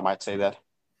 if I might say that.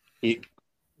 He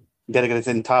dedicated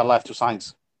his entire life to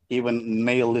science. He even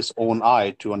nailed his own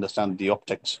eye to understand the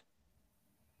optics.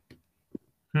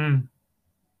 Hmm.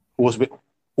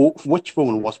 Which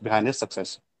woman was behind his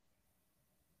success?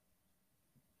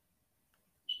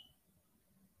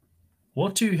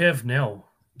 What do you have now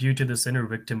due to this inner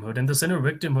victimhood? And this inner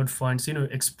victimhood finds,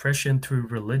 expression through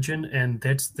religion, and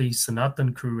that's the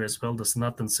Sanatan crew as well, the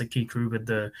Sanatan Sikhi crew with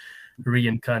the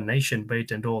reincarnation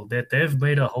bait and all that. They've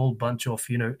made a whole bunch of,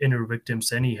 inner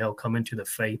victims anyhow come into the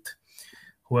faith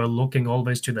who are looking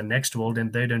always to the next world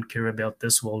and they don't care about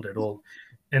this world at all.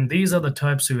 And these are the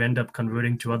types who end up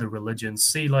converting to other religions.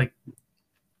 See, like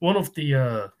one of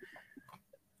the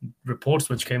reports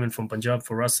which came in from Punjab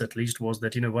for us at least was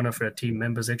that one of our team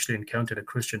members actually encountered a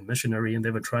Christian missionary and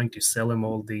they were trying to sell him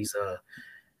all these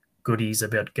goodies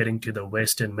about getting to the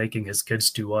West and making his kids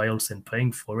do IELTS and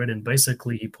paying for it. And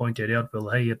basically he pointed out, well,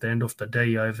 hey, at the end of the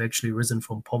day, I've actually risen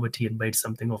from poverty and made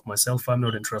something of myself. I'm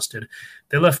not interested.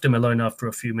 They left him alone after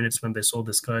a few minutes when they saw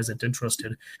this guy isn't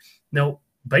interested. Now,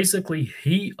 basically,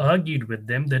 he argued with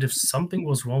them that if something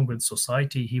was wrong with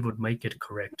society, he would make it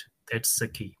correct. That's the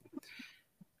key.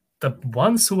 The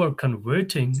ones who are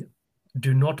converting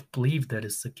do not believe that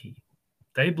is Sikhi.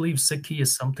 They believe Sikhi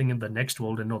is something in the next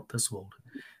world and not this world.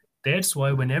 That's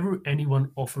why whenever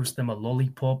anyone offers them a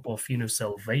lollipop of,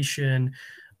 salvation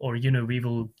or, we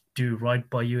will do right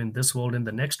by you in this world and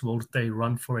the next world, they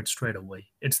run for it straight away.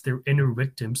 It's their inner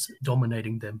victims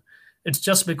dominating them. It's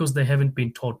just because they haven't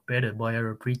been taught better by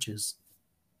our preachers.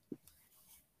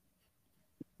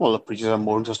 Well, the preachers are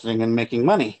more interested in making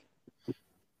money.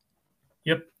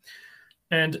 Yep.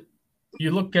 And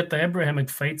you look at the Abrahamic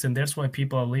faiths, and that's why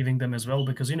people are leaving them as well,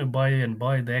 because, by and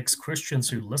by, the ex-Christians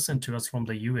who listen to us from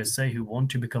the USA who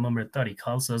want to become Amritari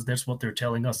Khalsas, that's what they're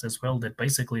telling us as well, that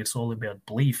basically it's all about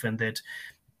belief, and that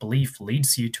belief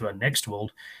leads you to a next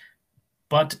world.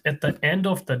 But at the end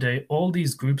of the day, all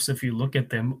these groups, if you look at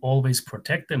them, always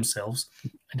protect themselves.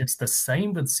 And it's the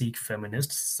same with Sikh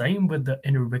feminists, same with the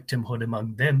inner victimhood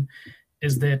among them,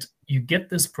 is that you get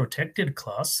this protected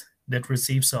class that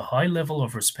receives a high level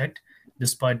of respect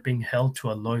despite being held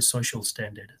to a low social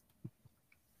standard.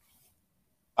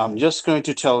 I'm just going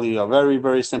to tell you a very,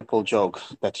 very simple joke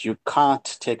that you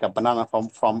can't take a banana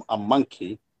from a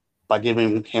monkey by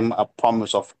giving him a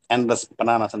promise of endless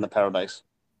bananas in the paradise.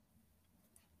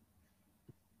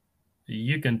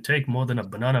 You can take more than a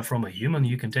banana from a human.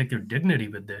 You can take their dignity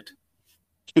with that.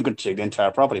 You could take the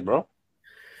entire property, bro.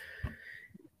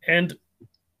 And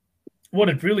what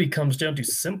it really comes down to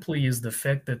simply is the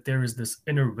fact that there is this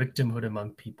inner victimhood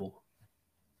among people.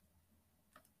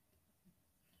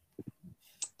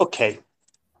 Okay.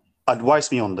 Advise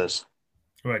me on this.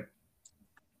 Right.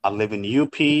 I live in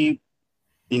UP.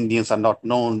 Indians are not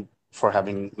known for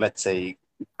having, let's say,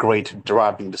 great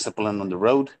driving discipline on the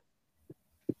road.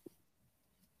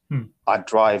 I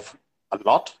drive a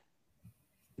lot.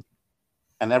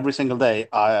 And every single day,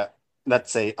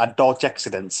 let's say, I dodge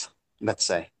accidents, let's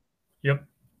say. Yep.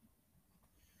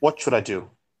 What should I do?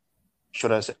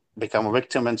 Should I become a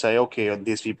victim and say, okay,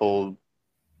 these people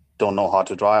don't know how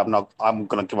to drive. I'm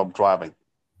going to give up driving.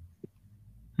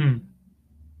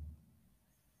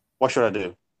 What should I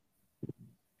do?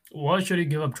 Why should you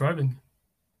give up driving?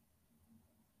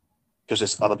 Because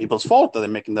it's other people's fault that they're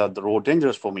making the road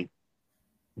dangerous for me.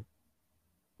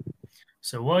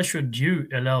 So why should you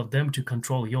allow them to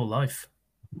control your life?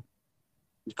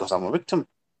 Because I'm a victim.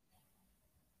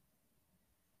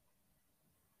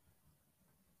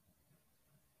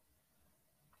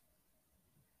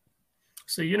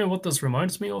 So you know what this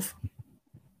reminds me of?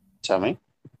 Tell me.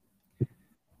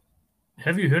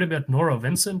 Have you heard about Nora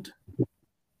Vincent?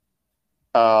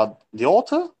 The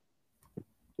author?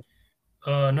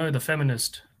 No, the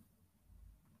feminist.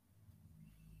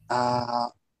 Uh,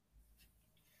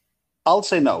 I'll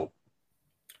say no.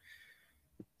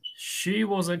 She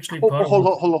was actually Oh, part oh, of hold the.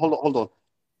 on, hold on, hold on, hold on.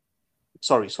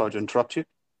 Sorry to interrupt you.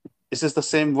 Is this the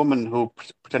same woman who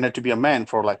pretended to be a man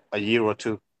for like a year or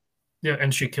two Yeah,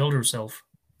 and she killed herself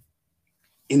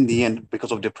in the end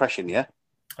because of depression? Yeah.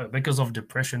 because of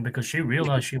depression, because she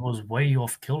realized she was way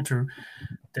off kilter,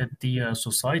 that the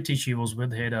society she was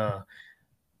with had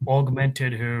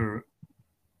augmented her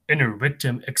inner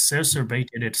victim,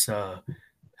 exacerbated its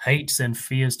hates and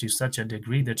fears to such a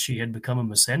degree that she had become a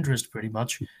misandrist pretty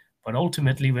much. But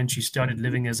ultimately, when she started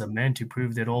living as a man to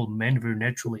prove that all men were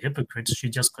naturally hypocrites, she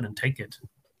just couldn't take it.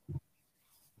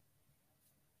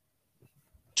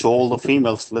 To all the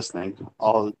females listening,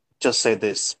 I'll just say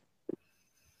this: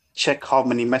 check how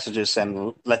many messages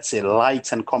and let's say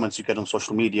likes and comments you get on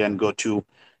social media, and go to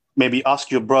maybe ask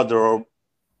your brother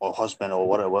or husband or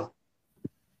whatever,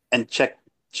 and check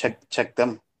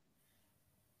them.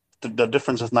 The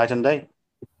difference is night and day.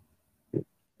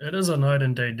 It is a night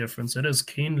and day difference. It is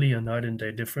keenly a night and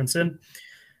day difference. And,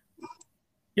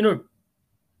 you know,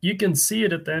 you can see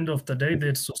it at the end of the day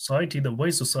that society, the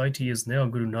way society is now,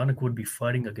 Guru Nanak would be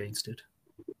fighting against it.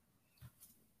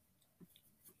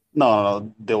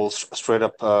 No, they will straight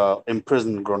up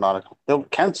imprison Gronard. They'll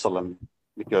cancel him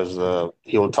because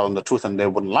he will tell them the truth, and they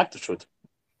wouldn't like the truth.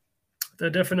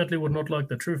 They definitely would not like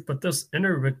the truth, but this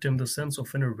inner victim, the sense of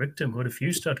inner victimhood, if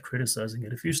you start criticizing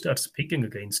it, if you start speaking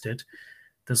against it,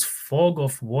 this fog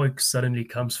of work suddenly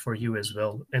comes for you as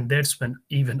well. And that's when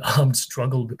even armed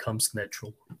struggle becomes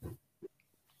natural.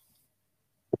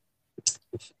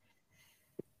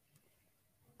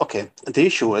 Okay, the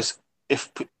issue is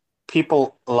if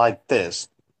people like this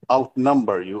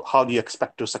outnumber you, how do you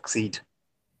expect to succeed?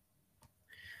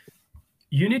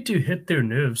 You need to hit their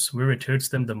nerves where it hurts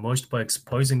them the most by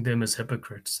exposing them as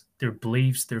hypocrites, their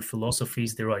beliefs, their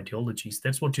philosophies, their ideologies.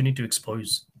 That's what you need to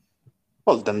expose.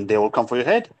 Well, then they will come for your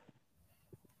head.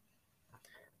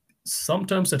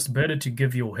 Sometimes it's better to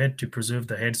give your head to preserve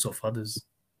the heads of others.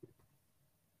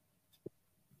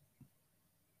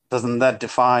 Doesn't that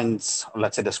defines,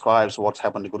 let's say, describes what's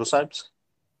happened to Guru Sahibs?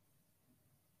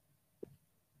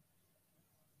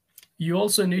 You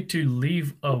also need to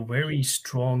leave a very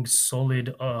strong,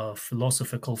 solid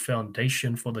philosophical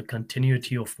foundation for the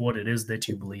continuity of what it is that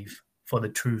you believe, for the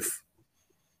truth.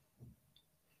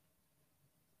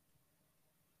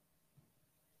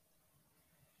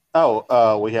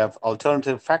 Oh, we have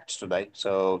alternative facts today.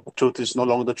 So truth is no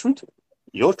longer the truth.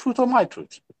 Your truth or my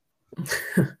truth?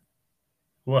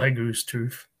 Waheguru's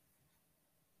truth.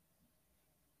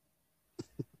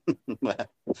 Oh,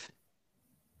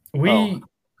 We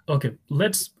okay.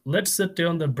 Let's sit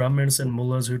down the Brahmins and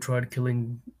mullahs who tried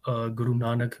killing Guru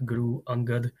Nanak, Guru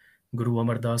Angad, Guru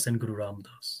Amar Das, and Guru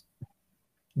Ramdas.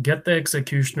 Get the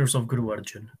executioners of Guru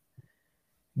Arjan.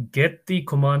 Get the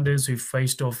commanders who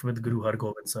faced off with Guru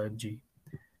Hargobind Sahib Ji.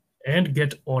 And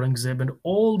get Aurangzeb and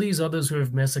all these others who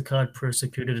have massacred,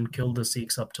 persecuted, and killed the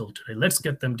Sikhs up till today. Let's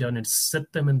get them down and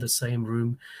sit them in the same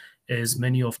room as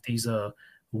many of these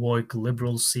woke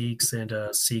liberal Sikhs and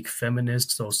Sikh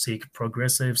feminists or Sikh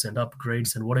progressives and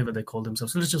upgrades and whatever they call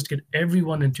themselves. Let's just get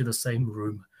everyone into the same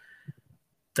room.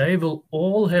 They will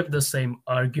all have the same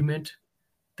argument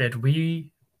that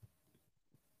we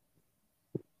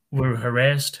were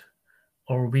harassed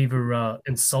or we were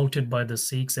insulted by the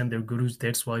Sikhs and their gurus.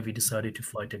 That's why we decided to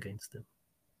fight against them.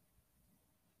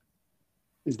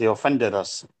 they offended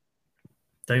us.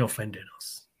 They offended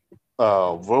us.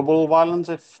 Verbal violence,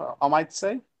 if I might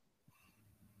say.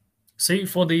 See,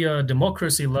 for the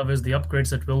democracy lovers, the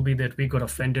upgrades that will be that we got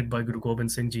offended by Guru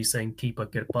Gobind Singh Ji saying keep a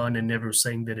kirpan and never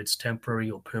saying that it's temporary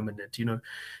or permanent,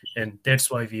 and that's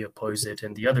why we oppose it.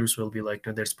 And the others will be like,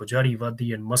 no, there's Pujari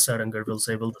Vadi and Masarangar will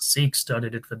say, well, the Sikhs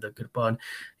started it with the kirpan.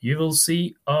 You will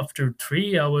see after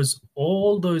 3 hours,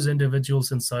 all those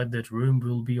individuals inside that room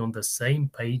will be on the same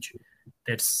page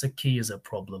that Sikhi is a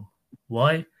problem.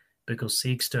 Why? Because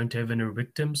Sikhs don't have inner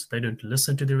victims. They don't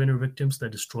listen to their inner victims. They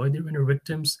destroy their inner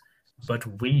victims,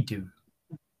 but we do.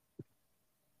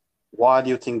 Why do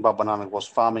you think Baba Nanak was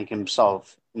farming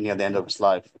himself near the end of his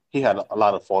life? He had a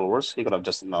lot of followers. He could have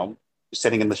just,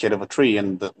 sitting in the shade of a tree,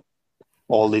 and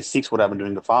all these Sikhs would have been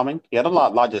doing the farming. He had a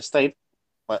large estate,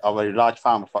 a very large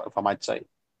farm, if I might say.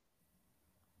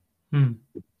 Hmm.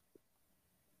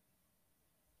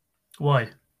 Why?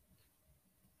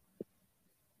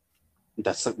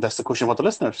 That's the question for the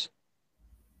listeners.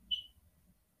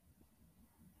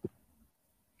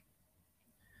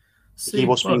 He See,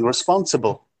 was but being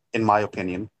responsible, in my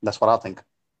opinion. That's what I think.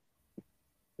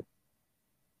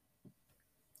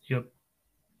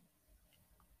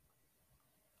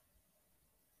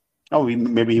 Oh,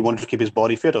 maybe he wanted to keep his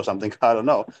body fit or something. I don't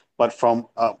know. But from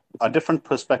a different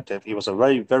perspective, he was a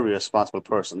very, very responsible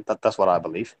person. That's what I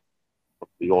believe.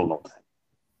 We all know that.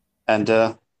 And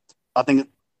I think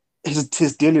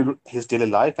his daily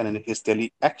life and his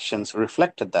daily actions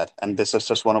reflected that. And this is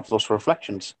just one of those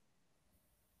reflections.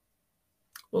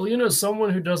 Well, someone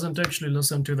who doesn't actually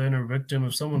listen to the inner victim,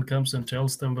 if someone comes and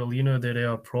tells them, well, that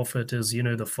our prophet is,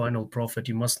 the final prophet,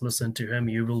 you must listen to him,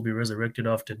 you will be resurrected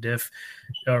after death,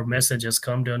 our message has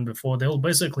come down before, they'll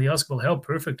basically ask, well, how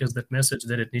perfect is that message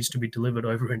that it needs to be delivered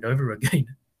over and over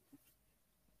again?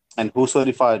 And who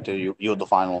certified you're the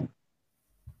final?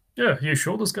 Yeah, you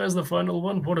sure this guy's the final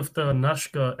one? What if the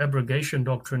Nashka abrogation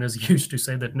doctrine is used to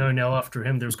say that no, now after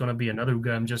him there's going to be another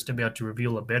guy, I'm just about to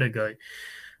reveal a better guy?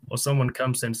 Or someone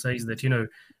comes and says that,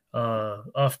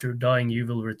 after dying you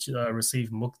will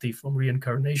receive mukti from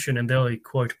reincarnation, and they'll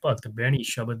quote Pak, the Bani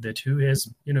Shabad, that who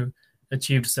has,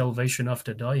 achieved salvation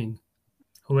after dying?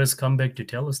 Who has come back to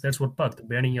tell us? That's what Pak, the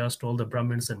Bani asked all the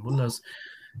Brahmins and Mullahs.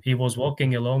 He was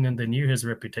walking along and they knew his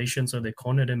reputation, so they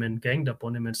cornered him and ganged up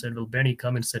on him and said, well, Benny,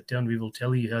 come and sit down. We will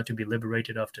tell you how to be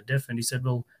liberated after death. And he said,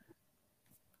 well,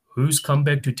 who's come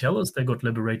back to tell us they got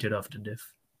liberated after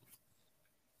death?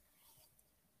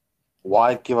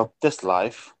 Why give up this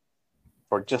life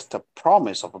for just a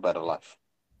promise of a better life?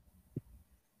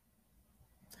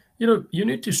 You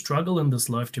need to struggle in this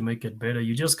life to make it better.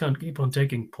 You just can't keep on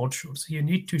taking pot shots. You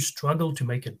need to struggle to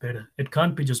make it better. It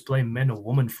can't be just blame men or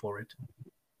women for it.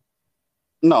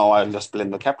 No, I'll just blame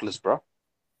the capitalists, bro.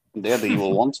 They're the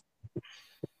evil ones.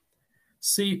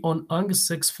 See, on Ang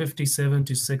 657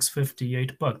 to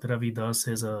 658, Bhakt Ravidas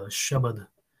has a Shabad.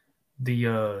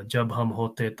 The Jab Hum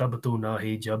Hote Tab Tu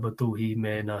Nahi, Jab Tu Hi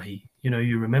Main Nahi.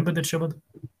 You remember that Shabad?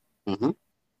 Mm-hmm.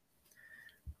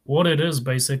 What it is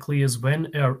basically is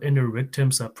when our inner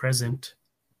victims are present,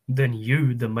 then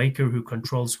you, the maker who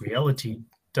controls reality,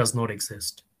 does not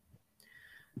exist.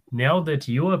 Now that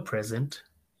you are present,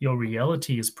 your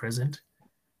reality is present,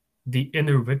 the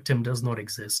inner victim does not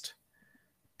exist.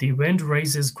 The wind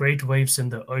raises great waves in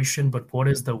the ocean, but what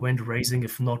is the wind raising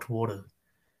if not water?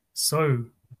 So,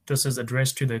 this is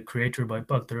addressed to the creator by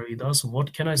Bhakti Ravidas.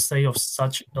 What can I say of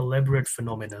such elaborate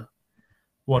phenomena?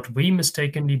 What we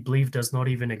mistakenly believe does not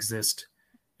even exist.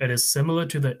 It is similar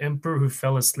to the emperor who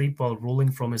fell asleep while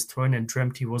ruling from his throne and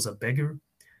dreamt he was a beggar.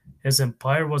 His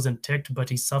empire was intact, but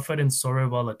he suffered in sorrow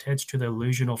while attached to the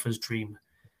illusion of his dream.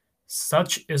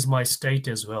 Such is my state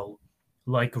as well.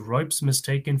 Like ropes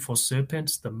mistaken for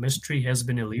serpents, the mystery has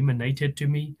been illuminated to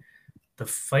me. The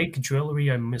fake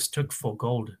jewelry I mistook for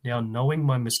gold. Now, knowing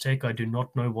my mistake, I do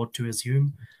not know what to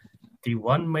assume. The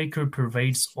one maker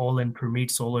pervades all and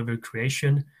permeates all over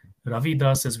creation.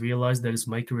 Ravidas has realized that his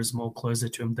maker is more closer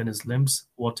to him than his limbs.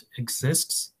 What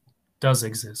exists does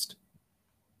exist.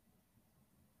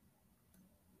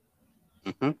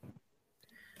 Mm-hmm.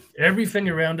 Everything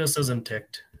around us is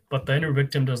intact, but the inner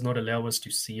victim does not allow us to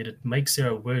see it. It makes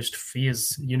our worst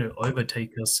fears,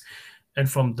 overtake us. And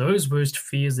from those worst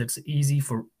fears, it's easy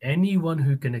for anyone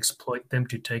who can exploit them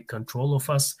to take control of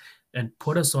us and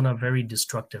put us on a very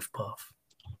destructive path.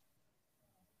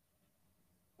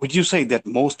 Would you say that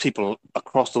most people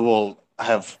across the world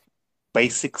have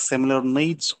basic similar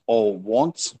needs or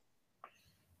wants?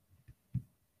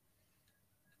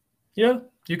 Yeah,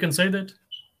 you can say that.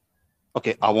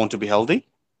 Okay, I want to be healthy.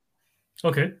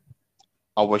 Okay.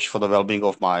 I wish for the well-being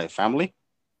of my family.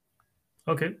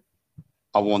 Okay.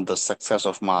 I want the success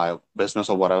of my business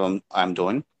or whatever I'm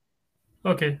doing.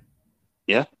 Okay.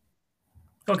 Yeah.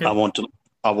 I Okay. want to.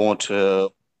 I want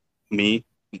me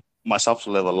myself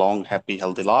to live a long, happy,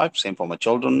 healthy life. Same for my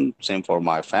children. Same for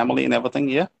my family and everything.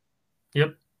 Yeah.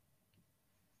 Yep.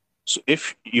 So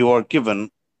if you are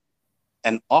given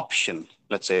an option,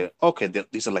 let's say, okay,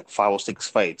 these are like 5 or 6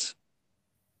 fates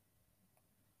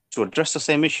to address the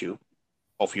same issue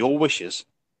of your wishes.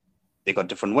 They got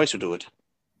different ways to do it.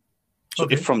 So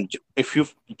Okay. if you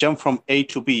jump from A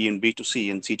to B and B to C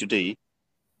and C to D,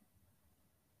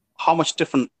 how much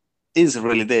different is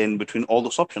really there in between all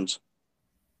those options?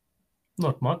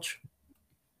 Not much.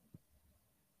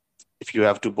 If you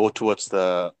have to go towards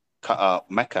the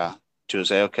Mecca to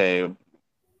say, okay,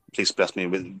 please bless me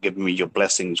with, give me your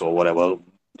blessings or whatever,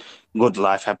 good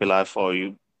life, happy life, or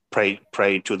you pray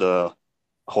to the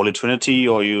Holy Trinity,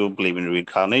 or you believe in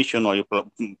reincarnation, or you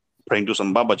praying to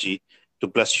some Babaji to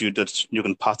bless you that you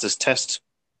can pass this test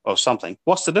or something.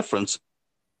 What's the difference?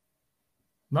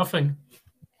 Nothing.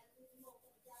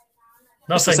 It's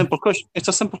a Nothing. simple question. It's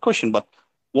a simple question, but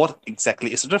what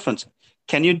exactly is the difference?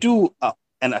 Can you do a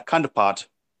counterpart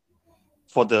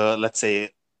for the, let's say,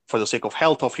 for the sake of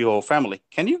health of your family?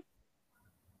 Can you?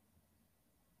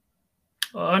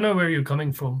 I know where you're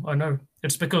coming from. I know.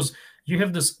 It's because you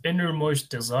have this innermost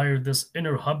desire, this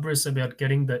inner hubris about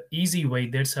getting the easy way.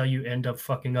 That's how you end up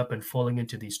fucking up and falling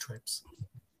into these traps.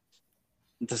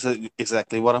 This is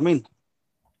exactly what I mean.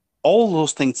 All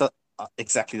those things are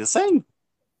exactly the same.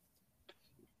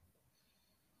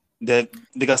 They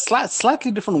got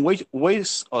slightly different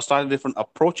ways or slightly different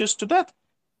approaches to that,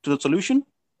 to the solution,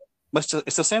 but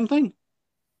it's the same thing.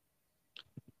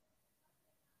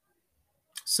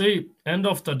 See, end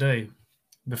of the day,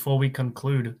 before we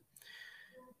conclude,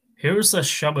 here's a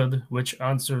Shabad which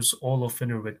answers all of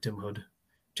inner victimhood.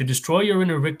 To destroy your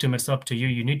inner victim, it's up to you.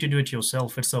 You need to do it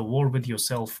yourself. It's a war with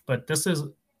yourself. But this is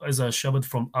a Shabad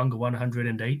from Ang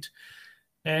 108,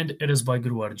 and it is by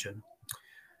Guru Arjan.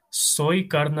 सोई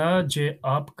करना जे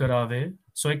आप करावे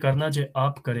सोई करना जे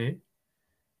आप करे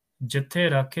जिथे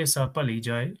राखे सा भली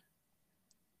जाए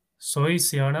सोई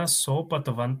सियाणा सो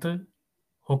पतवंत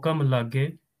हुक्म लागे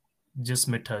जिस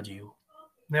मिठा जियो.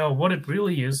 Now, what it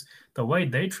really is, the way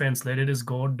they translate it is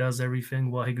God does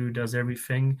everything, Waheguru does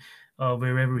everything,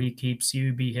 wherever He keeps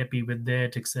you, be happy with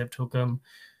that, accept hukam.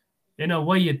 In a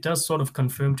way, it does sort of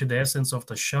confirm to the essence of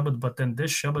the Shabad, but then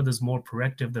this Shabad is more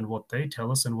proactive than what they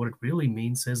tell us. And what it really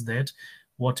means is that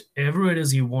whatever it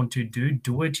is you want to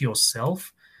do it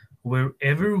yourself.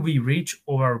 Wherever we reach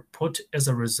or are put as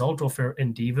a result of our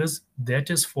endeavors, that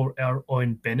is for our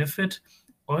own benefit.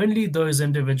 Only those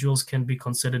individuals can be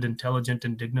considered intelligent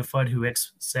and dignified who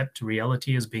accept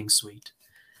reality as being sweet.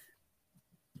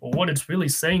 What it's really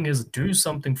saying is do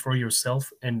something for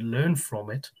yourself and learn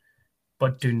from it,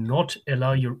 but do not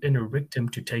allow your inner victim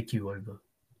to take you over.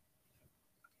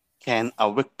 Can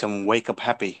a victim wake up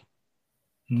happy?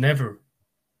 Never.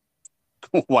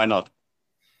 Why not?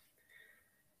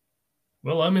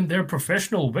 Well, I mean, they're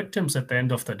professional victims at the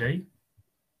end of the day.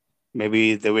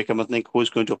 Maybe they wake up and think,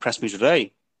 who's going to oppress me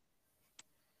today?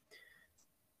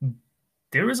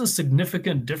 There is a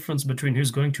significant difference between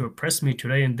who's going to oppress me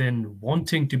today and then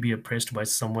wanting to be oppressed by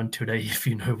someone today, if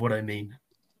you know what I mean.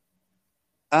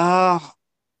 Uh,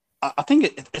 I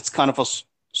think it's kind of a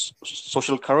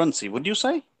social currency, would you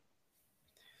say?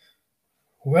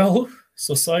 Well,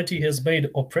 society has made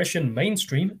oppression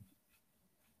mainstream.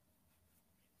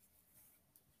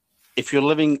 If you're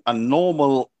living a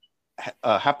normal,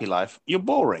 happy life, you're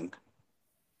boring.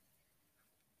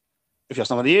 If you're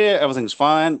somebody, yeah, everything's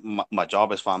fine, my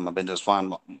job is fine, my business is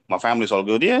fine, my family's all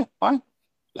good, yeah, fine.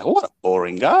 Like, what a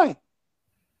boring guy.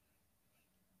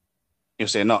 You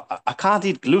say, no, I can't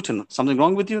eat gluten. Something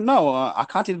wrong with you? No, I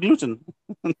can't eat gluten.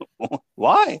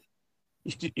 Why?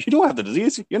 You don't have the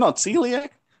disease. You're not celiac.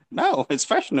 No, it's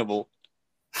fashionable.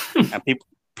 And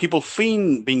people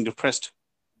fiend being depressed.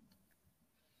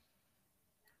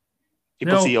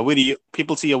 People Now, see a video.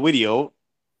 People see a video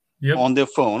yep. on their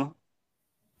phone,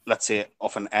 let's say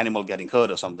of an animal getting hurt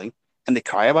or something, and they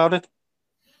cry about it.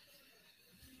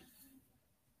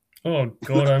 Oh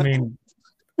God, I mean,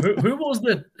 who was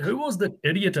that? Who was that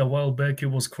idiot a while back who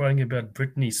was crying about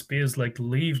Britney Spears? Like,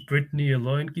 leave Britney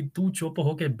alone. कि तू चुप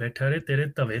होके बैठा रहे तेरे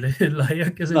तवेले लाया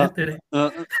किसी ने No, तेरे.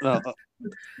 no.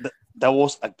 There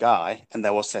was a guy, and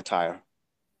there was satire.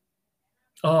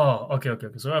 Oh, okay.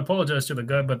 So I apologize to the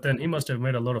guy, but then he must have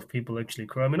made a lot of people actually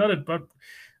cry. I mean,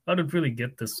 I don't really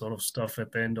get this sort of stuff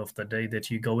at the end of the day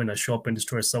that you go in a shop and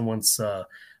destroy someone's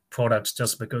products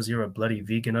just because you're a bloody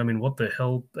vegan. I mean, what the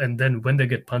hell? And then when they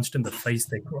get punched in the face,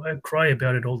 they cry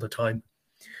about it all the time.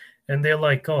 And they're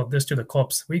like, oh, this to the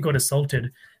cops. We got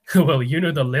assaulted. Well, you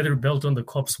know the leather belt on the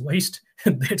cop's waist?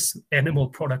 That's animal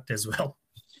product as well.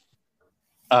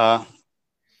 Uh,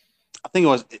 I think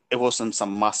it was in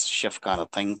some mass chef kind of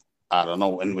thing. I don't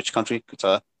know in which country.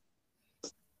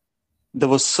 There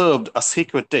was served a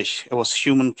secret dish. It was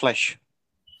human flesh.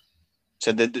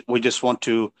 Said that we just want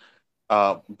to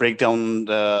break down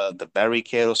the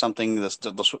barricade or something.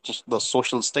 The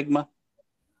social stigma.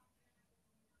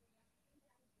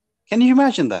 Can you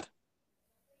imagine that?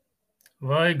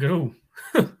 Why, Guru?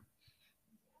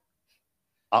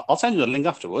 I'll send you the link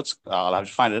afterwards. I'll have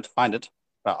to find it.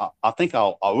 I think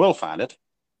I will find it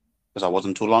because I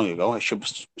wasn't too long ago. It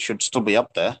should still be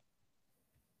up there.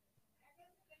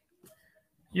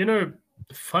 You know,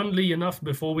 funnily enough,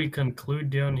 before we conclude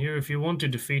down here, if you want to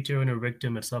defeat your inner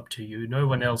victim, it's up to you. No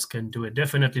one else can do it.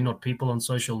 Definitely not people on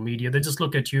social media. They just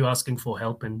look at you asking for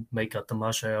help and make a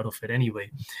tamasha out of it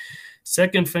anyway.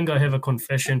 Second thing, I have a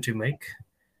confession to make.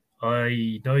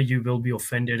 I know you will be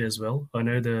offended as well. I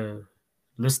know the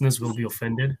listeners will be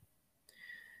offended.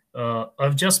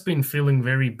 I've just been feeling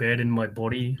very bad in my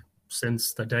body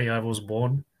since the day I was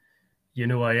born. You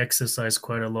know, I exercise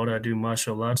quite a lot. I do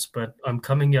martial arts, but I'm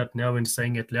coming out now and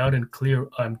saying it loud and clear.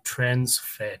 I'm trans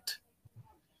fat.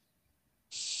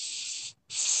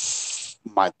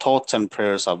 My thoughts and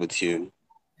prayers are with you.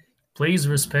 Please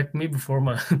respect me before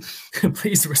my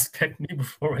please respect me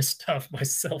before I starve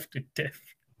myself to death.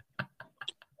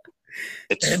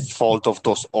 It's And fault of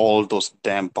all those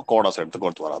damn pakoras at the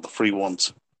Gurdwara, the free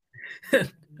ones.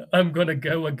 I'm gonna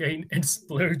go again and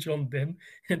splurge on them,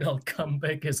 and I'll come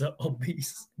back as a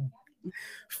obese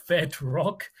fat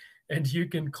rock, and you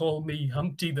can call me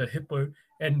Humpty the Hippo,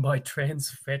 and my trans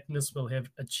fatness will have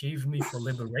achieved me for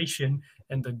liberation,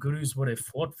 and the gurus would have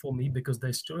fought for me because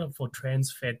they stood up for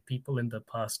trans fat people in the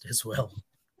past as well.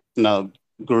 Now,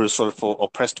 gurus are for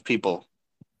oppressed people.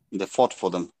 They fought for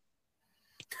them.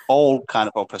 All kind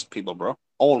of oppressed people, bro.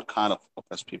 All kind of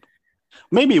oppressed people.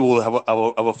 Maybe we'll have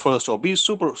our first obese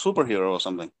superhero or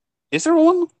something. Is there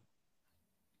one?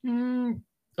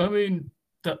 I mean,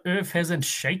 the earth hasn't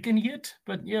shaken yet,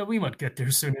 but yeah, we might get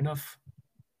there soon enough.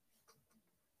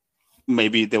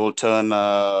 Maybe they will turn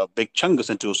Big Chungus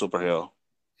into a superhero.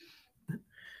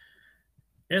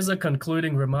 As a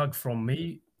concluding remark from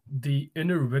me, the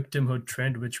inner victimhood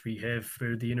trend which we have,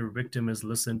 where the inner victim is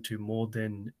listened to more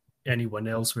than anyone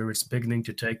else, where it's beginning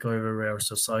to take over our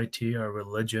society, our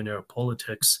religion, our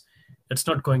politics, it's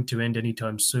not going to end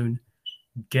anytime soon.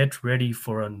 Get ready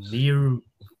for a near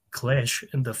clash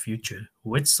in the future.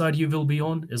 Which side you will be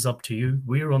on is up to you.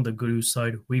 We're on the guru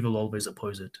side. We will always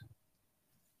oppose it.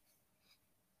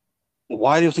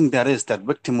 Why do you think that is? That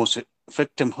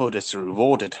victimhood is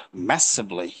rewarded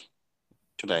massively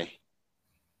today.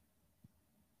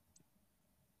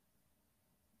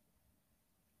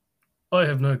 I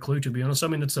have no clue, to be honest. I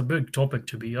mean, it's a big topic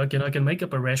to be. I can make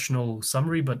up a rational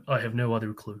summary, but I have no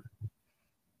other clue.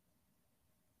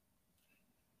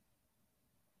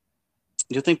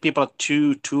 Do you think people are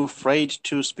too afraid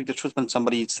to speak the truth when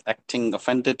somebody's acting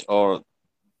offended or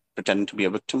pretending to be a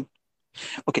victim?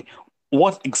 Okay,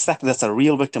 what exactly does a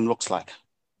real victim looks like?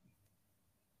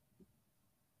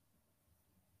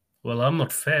 Well, I'm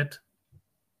not fat.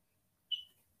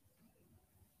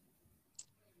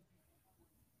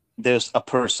 There's a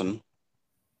person,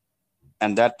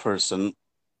 and that person,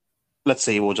 let's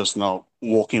say he was just now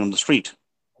walking on the street.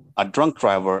 A drunk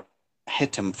driver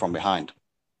hit him from behind.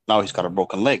 Now he's got a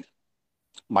broken leg.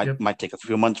 Might Yep, might take a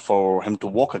few months for him to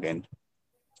walk again,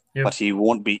 but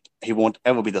yep, he won't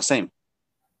ever be the same.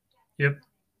 yep,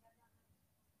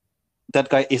 That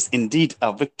guy is indeed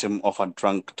a victim of a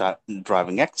drunk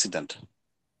driving accident.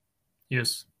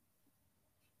 yes,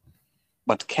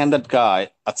 But can that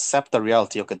guy accept the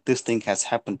reality? Okay, this thing has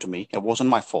happened to me. It wasn't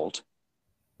my fault.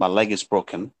 My leg is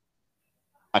broken.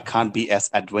 I can't be as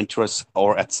adventurous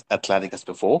or as athletic as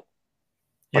before.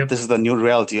 But yep, this is the new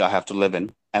reality I have to live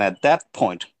in. And at that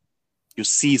point, you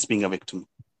cease being a victim.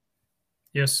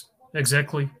 yes,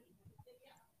 exactly,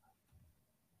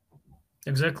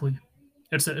 exactly.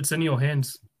 It's in your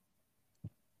hands.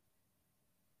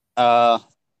 Uh,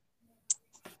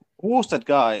 who was that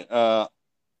guy?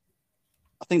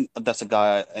 I think that's a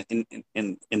guy in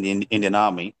the Indian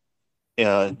Army.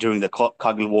 During the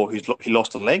Kargil War, he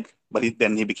lost a leg, but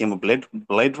then he became a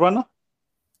blade runner.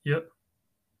 Yep,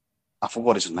 I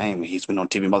forgot his name. He's been on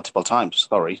TV multiple times.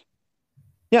 Sorry.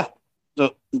 Yeah.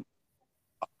 So, and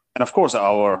of course,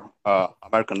 our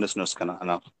American listeners can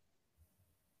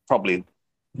probably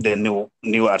they knew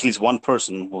at least one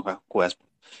person who has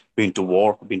been to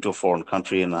war, been to a foreign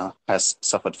country, and has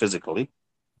suffered physically.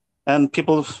 And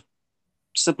people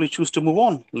simply choose to move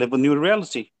on, live a new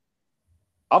reality.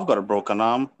 I've got a broken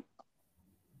arm.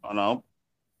 I know.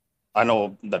 I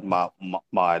know that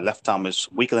my left arm is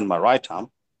weaker than my right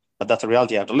arm, but that's a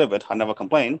reality. I have to live with. I never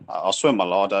complain. I'll swim a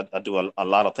lot. I do a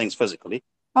lot of things physically.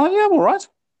 Oh yeah, I'm all right.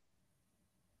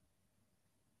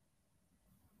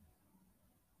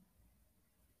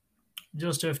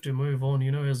 just have to move on.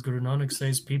 As Guru Nanak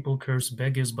says, people curse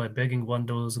beggars by begging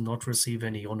 $1 and not receive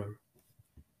any honor.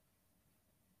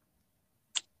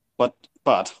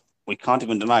 But we can't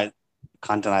deny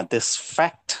this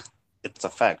fact. It's a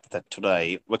fact that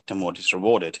today victimhood is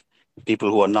rewarded.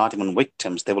 People who are not even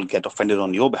victims, they will get offended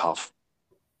on your behalf.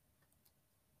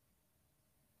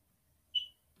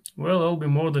 Well, I'll be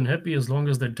more than happy as long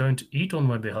as they don't eat on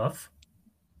my behalf.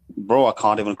 Bro, I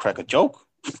can't even crack a joke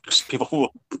because people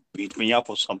will beat me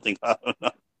up or something. I don't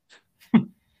know.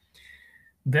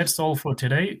 That's all for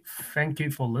today. Thank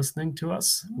you for listening to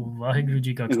us. Vaheguru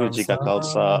Ji ka Guru ji Khalsa, का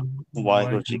Khalsa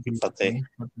Waheguru ji Vaheguru की Ji फतेह ki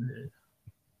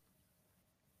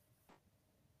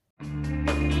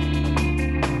Fateh.